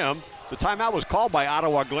 for him. The timeout was called by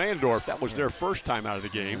Ottawa-Glandorf. That was their first time out of the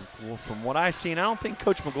game. Well, from what I've seen, I don't think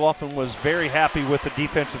Coach McLaughlin was very happy with the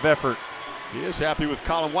defensive effort. He is happy with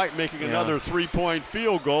Colin White making another 3-point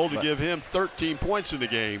field goal to give him 13 points in the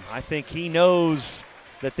game. I think he knows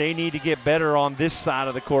that they need to get better on this side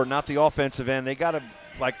of the court, not the offensive end. They got to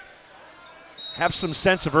have some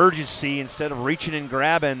sense of urgency instead of reaching and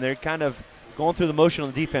grabbing. They're kind of going through the motion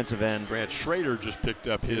on the defensive end. Brad Schrader just picked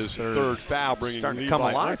up his third foul, bringing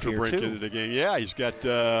Levi Unterbrink into the game. Yeah, he's got,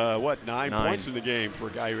 9 points in the game for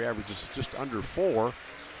a guy who averages just under 4.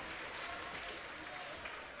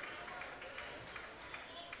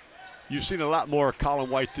 You've seen a lot more Colin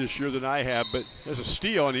White this year than I have, but there's a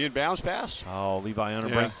steal on the inbounds pass. Oh, Levi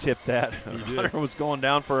Unterbrink tipped that. Hunter was going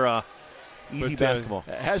down for easy basketball.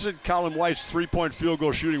 Hasn't Colin White's three-point field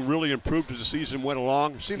goal shooting really improved as the season went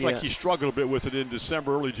along? Seems like he struggled a bit with it in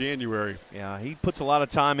December, early January. Yeah, he puts a lot of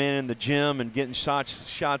time in the gym and getting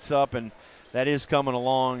shots up, and that is coming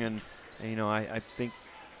along. And you know, I think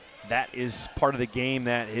that is part of the game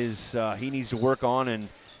that he needs to work on, and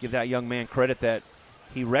give that young man credit that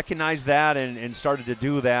he recognized that and started to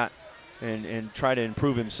do that and try to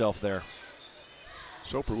improve himself there.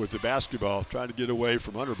 Soper with the basketball, trying to get away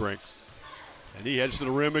from Unterbrink. And he heads to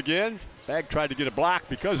the rim again. Mag tried to get a block.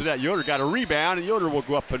 Because of that, Yoder got a rebound, and Yoder will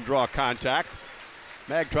go up and draw contact.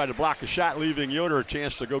 Mag tried to block a shot, leaving Yoder a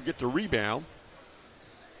chance to go get the rebound.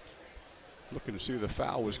 Looking to see who the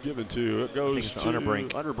foul was given to. It goes to Unterbrink.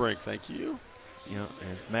 Unterbrink, thank you. Yeah,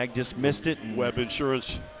 and Mag just missed it. And Web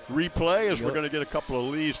Insurance replay as we're going to get a couple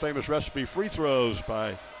of Lee's famous recipe free throws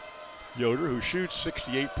by Yoder, who shoots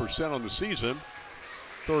 68% on the season.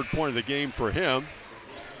 Third point of the game for him.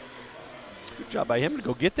 Good job by him to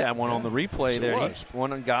go get that one on the replay there. He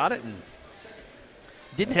went and got it and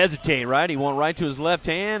didn't hesitate, right? He went right to his left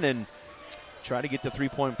hand and tried to get the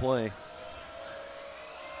three-point play.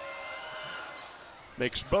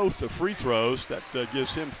 Makes both the free throws. That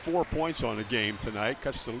gives him 4 points on the game tonight.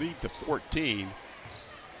 Cuts the lead to 14.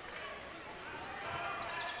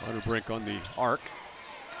 Unterbrink on the arc.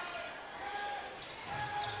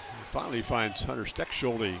 He finally finds Hunter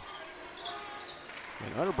Steckschulte.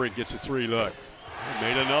 And Unterbrink gets a 3 look. He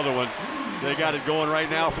made another one. They got it going right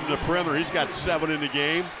now from the perimeter. He's got 7 in the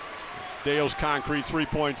game. Dale's concrete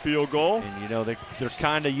three-point field goal. And, you know, they're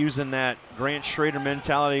kind of using that Grant Schrader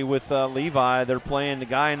mentality with Levi. They're playing the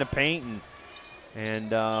guy in the paint,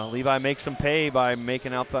 and Levi makes them pay by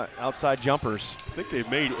making outside jumpers. I think they've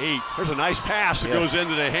made 8. There's a nice pass that goes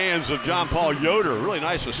into the hands of John Paul Yoder. Really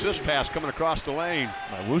nice assist pass coming across the lane.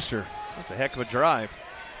 By Wooster. That's a heck of a drive.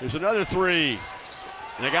 There's another 3.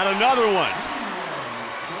 And they got another one.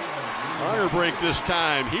 Unterbrink this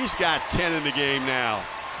time. He's got 10 in the game now.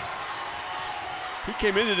 He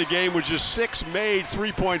came into the game with just 6 made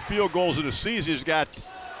three-point field goals in the season. He's got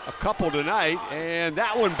a couple tonight, and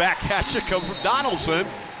that one back at you come from Donaldson.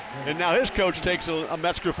 And now his coach takes a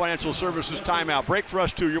Metzger Financial Services timeout. Break for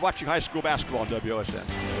us, too. You're watching high school basketball on WSN.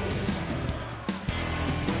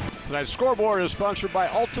 Tonight's scoreboard is sponsored by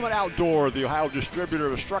Ultimate Outdoor, the Ohio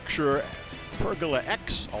distributor of structure Pergola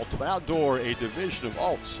X. Ultimate Outdoor, a division of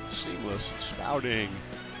Alts Seamless Spouting.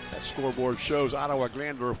 That scoreboard shows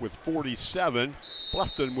Ottawa-Glandorf with 47,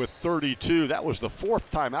 Bluffton with 32. That was the 4th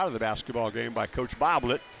time out of the basketball game by Coach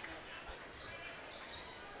Boblet.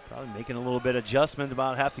 Probably making a little bit of adjustment,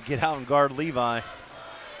 about have to get out and guard Levi.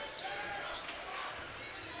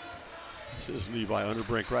 This is Levi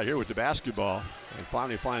Unterbrink right here with the basketball. And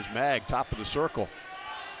finally finds Mag, top of the circle.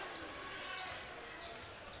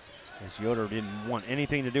 As Yoder didn't want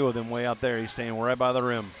anything to do with him way out there. He's staying right by the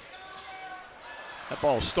rim. That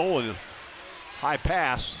ball stolen. High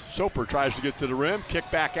pass. Soper tries to get to the rim. Kick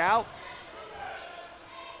back out.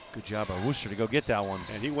 Good job by Wooster to go get that one.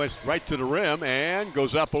 And he went right to the rim and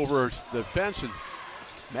goes up over the fence. And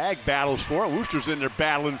Mag battles for it. Wooster's in there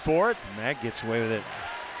battling for it. Mag gets away with it.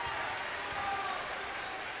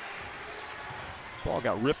 Ball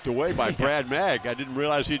got ripped away by Brad Mag. I didn't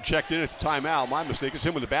realize he'd checked in at the timeout. My mistake. It's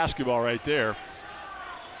him with the basketball right there.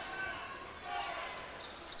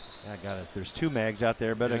 I got it. There's 2 Mags out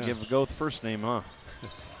there. Better give a go with the first name, huh?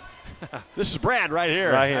 This is Brad right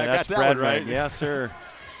here. Right here. I That's got that Brad one right. Mag. Yes, sir.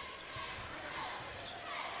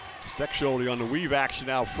 Steckschulte on the weave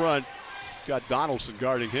action out front. He's got Donaldson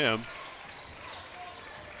guarding him.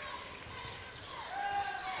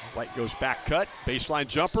 White goes back cut. Baseline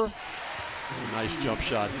jumper. Nice jump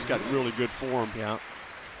shot. He's got really good form. Yeah.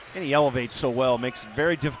 And he elevates so well. Makes it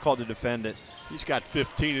very difficult to defend it. He's got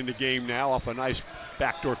 15 in the game now off a nice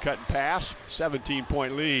backdoor cut and pass.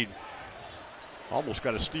 17-point lead. Almost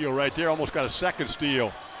got a steal right there. Almost got a second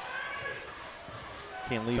steal.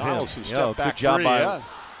 Can't leave Donaldson him. Step back good job three. by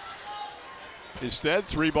Instead,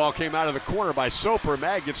 3 ball came out of the corner by Soper.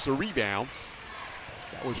 Mag gets the rebound.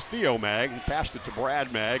 That was Theo Mag. He passed it to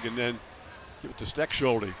Brad Mag and then give it to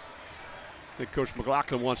Steckschulte. I think Coach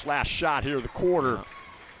McLaughlin wants last shot here of the quarter. Yeah.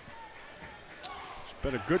 It's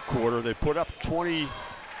been a good quarter. They put up 21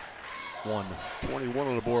 on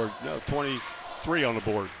the board. No, 23 on the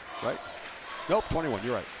board, right? Nope, 21,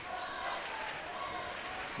 you're right.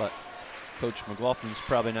 But Coach McLaughlin's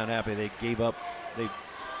probably not happy. They've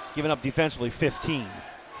given up defensively 15.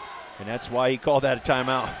 And that's why he called that a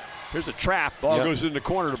timeout. Here's a trap. Ball goes in the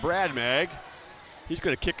corner to Brad Mag. He's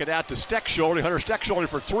going to kick it out to Steckschulte. Hunter Steckschulte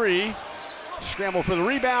for three. Scramble for the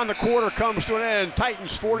rebound. The quarter comes to an end.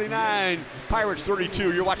 Titans 49, Pirates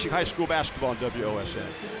 32. You're watching high school basketball on WOSN.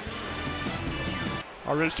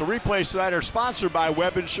 Our instant replays tonight are sponsored by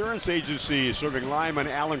Webb Insurance Agency, serving Lima and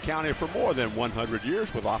Allen County for more than 100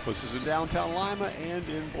 years with offices in downtown Lima and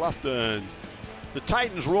in Bluffton. The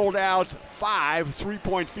Titans rolled out 5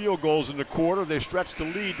 3-point field goals in the quarter. They stretched the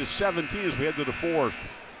lead to 17 as we head to the fourth.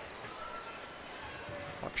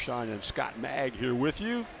 Buckshine and Scott Mag here with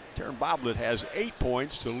you. Taryn Boblet has 8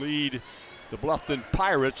 points to lead the Bluffton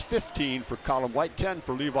Pirates. 15 for Colin White, 10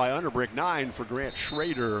 for Levi Underbrick, 9 for Grant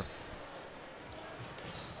Schrader.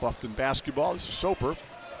 Bluffton basketball. This is Soper.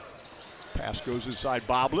 Pass goes inside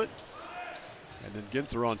Boblet. And then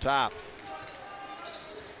Ginther on top.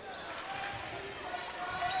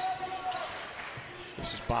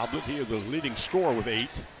 This is Boblet. He is the leading scorer with 8.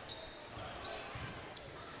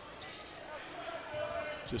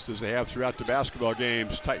 Just as they have throughout the basketball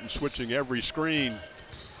games. Titans switching every screen.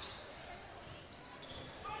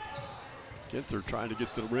 Ginther trying to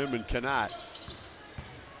get to the rim and cannot.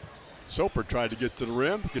 Soper tried to get to the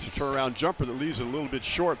rim. Gets a turnaround jumper that leaves it a little bit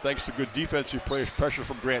short thanks to good defensive pressure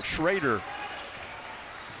from Grant Schrader.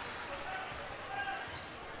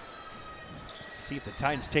 See if the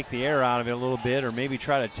Titans take the air out of it a little bit or maybe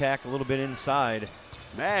try to attack a little bit inside.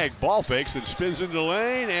 Mag ball fakes and spins into the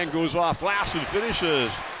lane and goes off glass and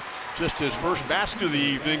finishes. Just his first basket of the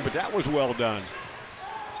evening, but that was well done.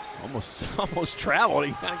 Almost traveled.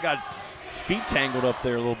 He kind of got his feet tangled up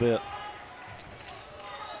there a little bit.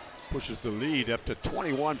 Pushes the lead up to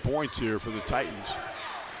 21 points here for the Titans.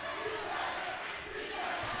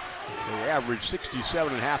 They average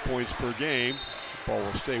 67.5 points per game. Ball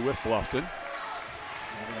will stay with Bluffton.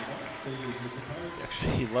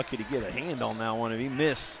 Actually lucky to get a hand on that one. If he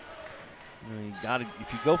miss, you got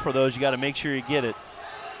if you go for those, you got to make sure you get it.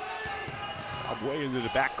 Way into the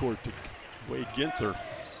backcourt to Wade Ginther.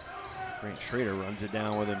 Grant Schrader runs it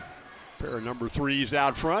down with him. Pair of number 3s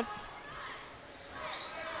out front.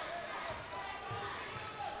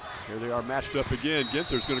 Here they are matched up again.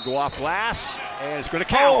 Ginther's going to go off glass, and it's going to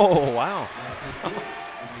count. Oh, wow.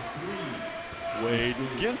 Wade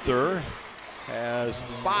Ginther has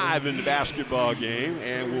 5 in the basketball game,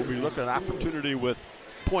 and will be looking at an opportunity with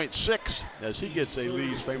 .6 as he gets a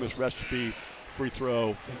Lee's Famous Recipe free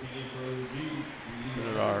throw.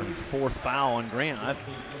 Our 4th foul on Grant.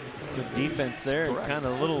 Good defense there. Kind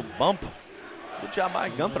of a little bump. Good job by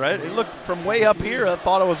Gunther. It looked from way up here, I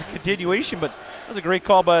thought it was a continuation, but that was a great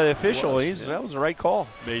call by the official. That was the right call.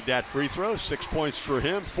 Made that free throw. 6 points for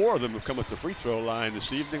him. 4 of them have come at the free throw line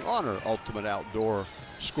this evening on our Ultimate Outdoor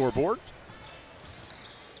scoreboard.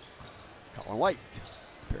 Colin White.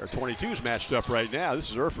 Pair of 22s matched up right now. This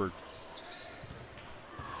is Erford.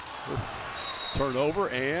 Turnover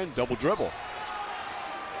and double dribble.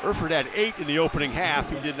 Erford had 8 in the opening half.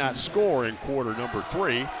 He did not score in quarter number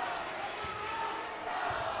 3.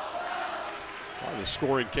 The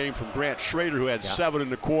scoring came from Grant Schrader, who had 7 in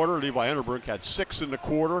the quarter. Levi Underbrook had 6 in the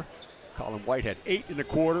quarter. Colin White had 8 in the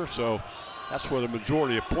quarter. So that's where the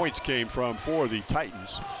majority of points came from for the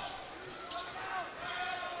Titans.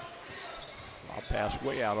 I'll pass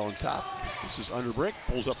way out on top. This is Underbrick,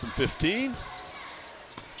 pulls up from 15.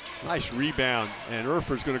 Nice rebound, and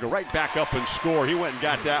Erford's going to go right back up and score. He went and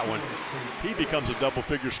got that one. He becomes a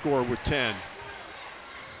double-figure scorer with 10.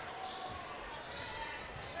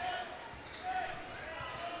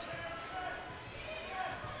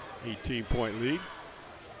 $18-point lead.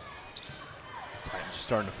 Titans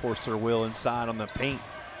starting to force their will inside on the paint.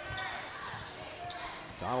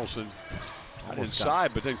 Donaldson got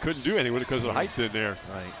inside, but then couldn't do anything with it because of the height in there.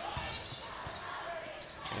 Right.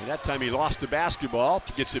 And that time he lost the basketball,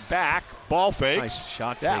 gets it back, ball fake. Nice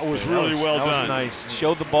shot fake. That was really well done. That was nice.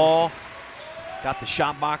 Showed the ball, got the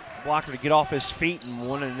shot blocker to get off his feet and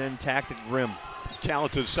won, and then tacked the rim.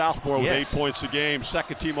 Talented sophomore with 8 points a game,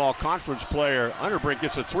 second team all-conference player. Underbrink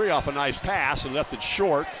gets a 3 off a nice pass and left it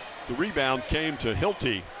short. The rebound came to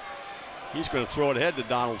Hilty. He's going to throw it ahead to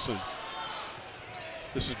Donaldson.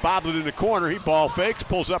 This is Boblet in the corner. He ball fakes,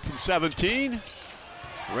 pulls up from 17.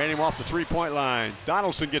 Ran him off the 3-point line.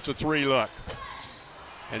 Donaldson gets a 3 look.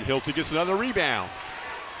 And Hilty gets another rebound.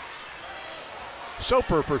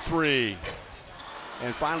 Soper for 3.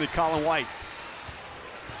 And finally Colin White.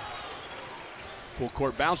 Full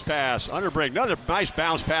court bounce pass. Underbrink, another nice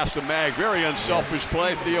bounce pass to Mag. Very unselfish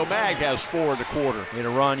play. Theo Mag has 4 in the quarter. Made a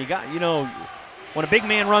run. You when a big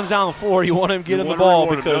man runs down the floor, you want him getting the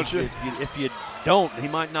ball because if you don't, he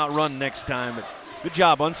might not run next time. But good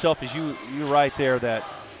job, unselfish. You're right there that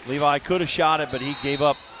Levi could have shot it, but he gave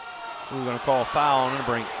up. We were going to call a foul on the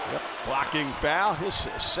brink. Yep. Blocking foul, his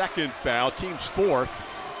second foul, team's fourth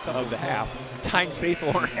of the half. Titan faithful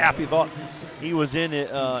aren't happy. Thought he was in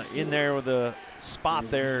there with a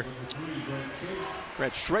spot there.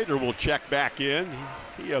 Grant Schrader will check back in.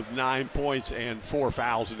 He had 9 points and 4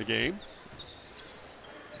 fouls in the game.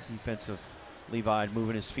 Defensive Levi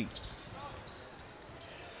moving his feet.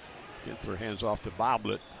 Get their hands off to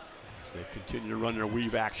Boblet as they continue to run their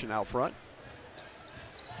weave action out front.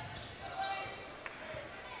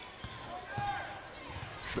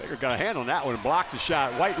 Schrader got a hand on that one and blocked the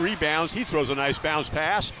shot. White rebounds. He throws a nice bounce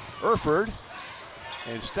pass. Erford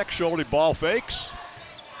and Steckschulte ball fakes.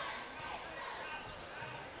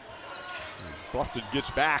 And Bluffton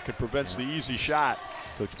gets back and prevents the easy shot.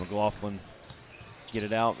 Coach McLaughlin get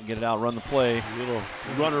it out, run the play. A little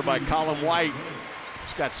runner by Colin White.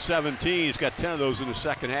 He's got 17. He's got 10 of those in the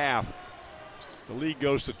second half. The lead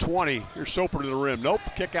goes to 20. Here's Soper to the rim. Nope,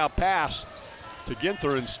 kick out pass to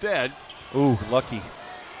Ginther instead. Ooh, lucky.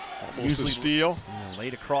 Almost usually a steal.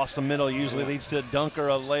 Laid across the middle usually leads to a dunk or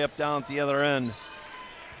a layup down at the other end.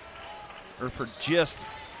 Erford just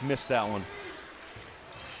missed that one.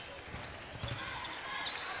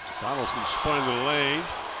 Donaldson spun into the lane.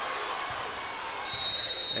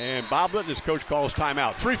 And Boblet and his coach calls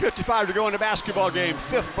timeout. 3:55 to go in the basketball game.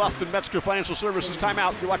 5th Bluffton Metzger Financial Services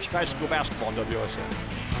timeout. You're watching high school basketball on WSN.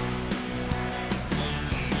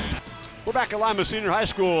 We're back at Lima Senior High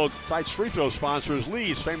School. Tonight's free throw sponsors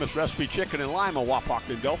Lee's Famous Recipe Chicken in Lima, Wapak,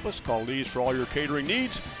 and Delphus. Call Lee's for all your catering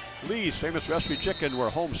needs. Lee's Famous Recipe Chicken,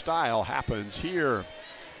 where home style happens here.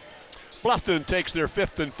 Bluffton takes their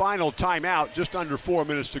 5th and final timeout. Just under 4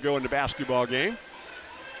 minutes to go in the basketball game.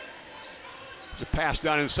 The pass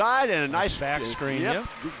down inside and a nice back screen. Yep,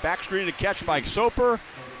 back screen to catch by Soper.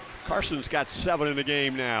 Carson's got 7 in the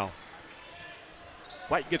game now.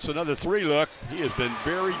 White gets another 3 look. He has been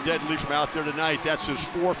very deadly from out there tonight. That's his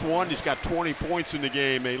 4th one. He's got 20 points in the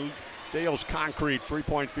game. A Dale's Concrete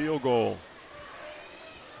 3-point field goal.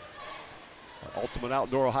 Our Ultimate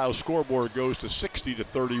Outdoor Ohio scoreboard goes to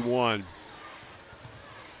 60-31.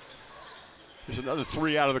 There's another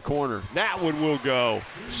 3 out of the corner. That one will go.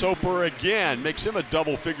 Soper again makes him a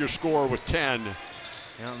double-figure score with 10.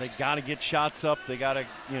 You know, they got to get shots up. They got to,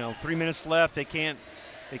 3 minutes left. They can't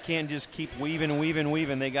just keep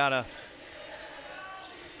weaving. They got to.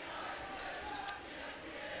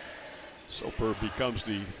 Soper becomes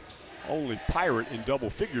the only Pirate in double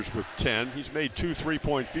figures with 10. He's made 2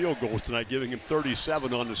 3-point field goals tonight, giving him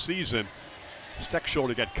 37 on the season.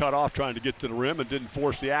 Steckschulte got cut off trying to get to the rim and didn't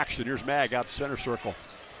force the action. Here's Mag out the center circle.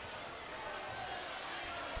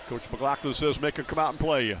 Coach McLaughlin says make him come out and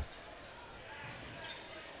play you.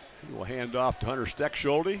 He will hand off to Hunter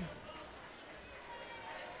Steckschulte.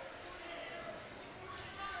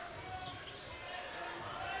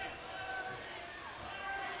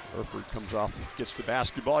 Erford comes off, gets the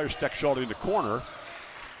basketball. Here's Steckschulte in the corner,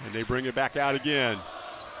 and they bring it back out again.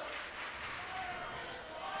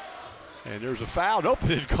 And there's a foul. Nope, they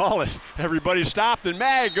didn't call it. Everybody stopped, and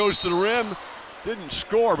Mag goes to the rim. Didn't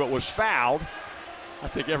score, but was fouled. I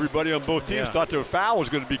think everybody on both teams thought their foul was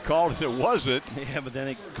going to be called, and it wasn't. Yeah, but then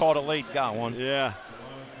they called it late, got one. Yeah.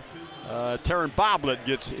 Taryn Boblet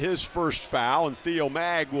gets his first foul, and Theo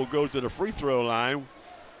Mag will go to the free throw line.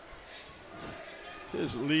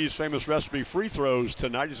 His Lee's Famous Recipe free throws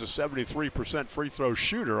tonight. He's a 73% free throw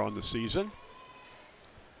shooter on the season.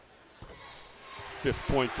 5th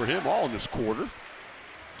point for him, all in this quarter.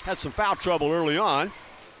 Had some foul trouble early on.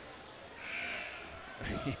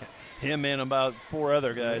 Him and about 4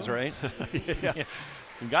 other guys, right? Yeah.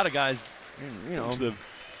 And got a guys, It's the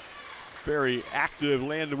very active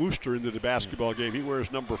Landon Wooster into the basketball game. He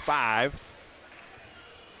wears number 5.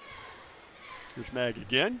 Here's Mag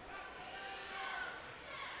again.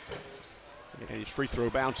 And his free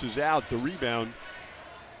throw bounces out. The rebound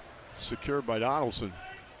secured by Donaldson.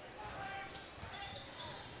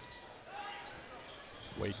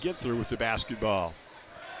 Wade Ginther with the basketball.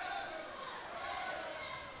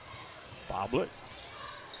 Boblet.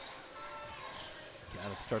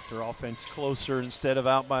 Got to start their offense closer instead of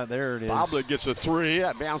out by there. It is. Boblet gets a 3.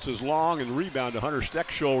 That bounces long, and the rebound to Hunter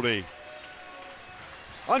Steckschulte.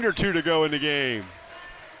 Under 2 to go in the game.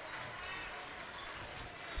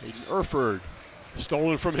 Hayden Erford,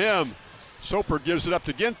 stolen from him. Soper gives it up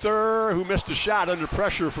to Ginther, who missed a shot under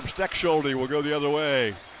pressure from Steckschulte. Will go the other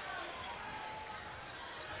way.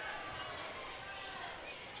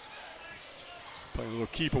 Playing a little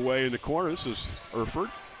keep away in the corner. This is Erford.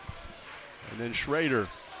 And then Schrader.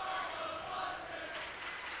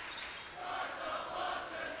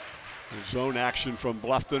 Zone action from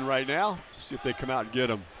Bluffton right now. See if they come out and get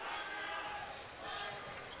him.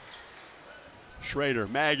 Schrader,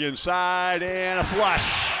 Mag inside, and a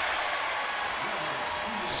flush.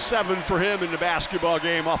 7 for him in the basketball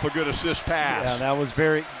game off a good assist pass. Yeah, that was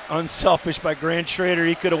very unselfish by Grant Schrader.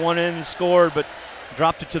 He could have won in and scored, but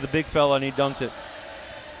dropped it to the big fella, and he dunked it.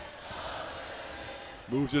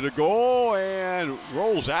 Moves to the goal and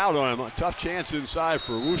rolls out on him. A tough chance inside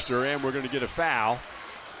for Wooster, and we're going to get a foul.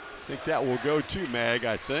 I think that will go to Mag,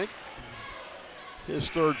 I think. His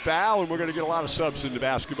 3rd foul, and we're going to get a lot of subs in the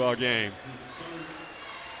basketball game.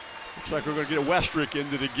 Looks like we're going to get Westrick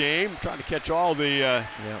into the game, trying to catch all the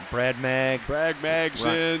Brad Mag's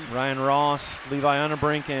in. Ryan Ross, Levi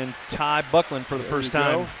Unterbrink, and Ty Buckland for the first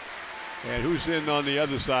time. And who's in on the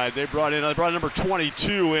other side? They brought number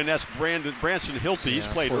 22 in. That's Branson Hilty. He's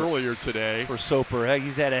played earlier today. For Soper.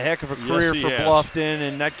 He's had a heck of a career for has. Bluffton,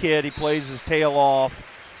 and that kid, he plays his tail off,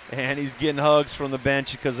 and he's getting hugs from the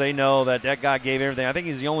bench because they know that guy gave everything. I think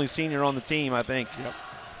he's the only senior on the team, I think. Yep.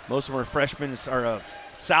 Most of them are freshmen or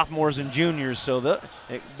sophomores and juniors, so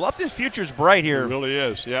Bluffton's future's bright here. It really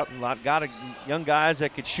is, yep. Got young guys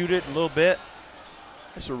that could shoot it a little bit.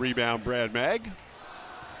 That's a rebound, Brad Mag.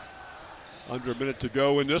 Under a minute to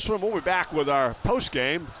go in this one. We'll be back with our post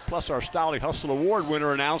game, plus our Stolly Hustle Award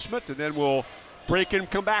winner announcement, and then we'll break and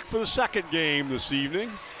come back for the second game this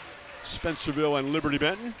evening. Spencerville and Liberty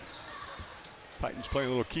Benton. Titans playing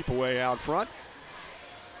a little keep away out front.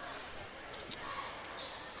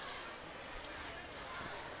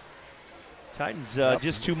 Titans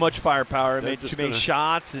just too much firepower. Made too many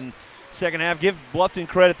shots, and second half, give Bluffton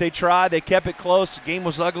credit. They tried. They kept it close. The game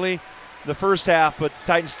was ugly the first half, but the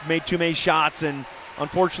Titans made too many shots, and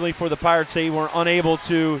unfortunately for the Pirates, they were unable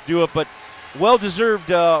to do it. But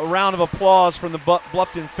well-deserved round of applause from the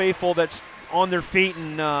Bluffton faithful that's on their feet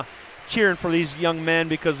and cheering for these young men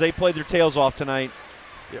because they played their tails off tonight.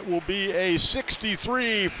 It will be a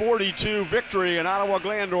 63-42 victory, and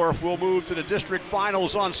Ottawa-Glandorf will move to the district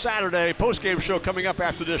finals on Saturday. Post-game show coming up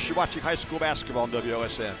after this. You're watching high school basketball on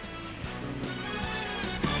WOSN.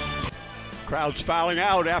 Crowds filing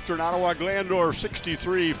out after an Ottawa-Glandorf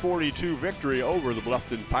 63-42 victory over the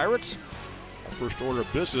Bluffton Pirates. Our first order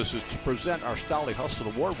of business is to present our Stolly Hustle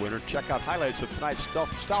Award winner. Check out highlights of tonight's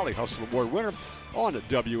Stolly Hustle Award winner on the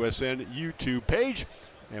WSN YouTube page.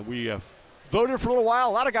 And we voted for a little while.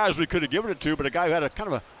 A lot of guys we could have given it to, but a guy who had a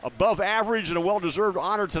kind of a above average and a well-deserved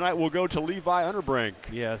honor tonight will go to Levi Unterbrink.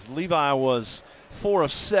 Yes, Levi was 4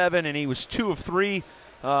 of 7, and he was 2 of 3.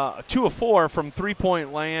 2 of 4 from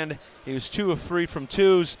three-point land. He was 2 of 3 from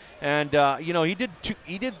twos, and he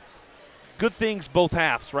did good things both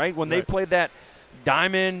halves. Right when they played that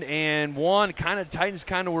diamond and won, Titans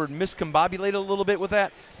were miscombobulated a little bit with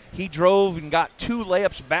that. He drove and got 2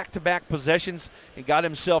 layups back-to-back possessions and got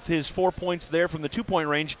himself his 4 points there from the 2-point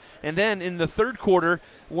range. And then in the third quarter,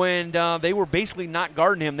 when they were basically not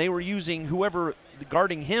guarding him, they were using whoever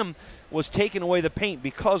guarding him was taking away the paint,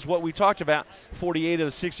 because what we talked about, 48 of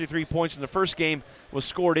the 63 points in the first game was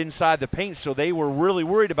scored inside the paint, so they were really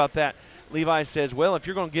worried about that. Levi says, well, if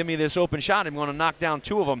you're going to give me this open shot, I'm going to knock down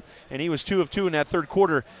 2 of them, and he was 2 of 2 in that third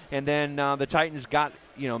quarter. And then the Titans got,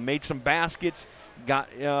 made some baskets, got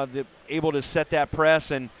able to set that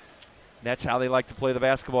press, and that's how they like to play the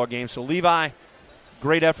basketball game. So Levi,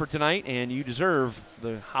 great effort tonight, and you deserve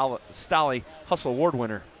the Stolly Hustle Award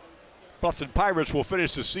winner. Bluffton Pirates will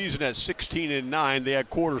finish the season at 16-9. They had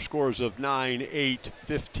quarter scores of 9, 8,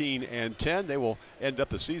 15, and 10. They will end up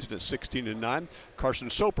the season at 16-9.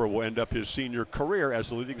 Carson Soper will end up his senior career as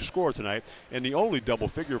the leading scorer tonight, and the only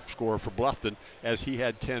double-figure scorer for Bluffton, as he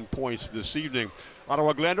had 10 points this evening.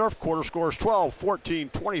 Ottawa-Glandorf, quarter scores 12, 14,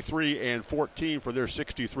 23, and 14 for their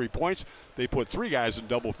 63 points. They put 3 guys in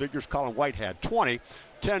double figures. Colin White had 20,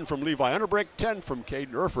 10 from Levi Unterbrink, 10 from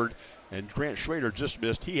Caden Erford, and Grant Schrader just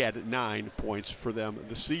missed. He had 9 points for them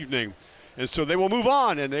this evening. And so they will move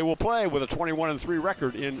on, and they will play with a 21-3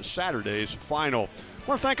 record in Saturday's final. I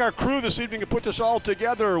want to thank our crew this evening to put this all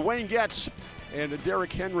together. Wayne Getz and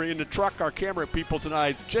Derek Henry in the truck, our camera people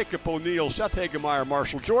tonight. Jacob O'Neill, Seth Hagemeyer,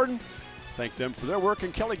 Marshall Jordan. Thank them for their work.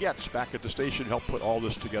 And Kelly Getz back at the station helped put all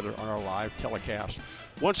this together on our live telecast.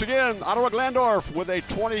 Once again, Ottawa-Glandorf with a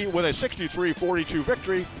 63-42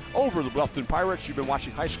 victory over the Bluffton Pirates. You've been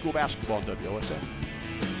watching high school basketball on WOSN.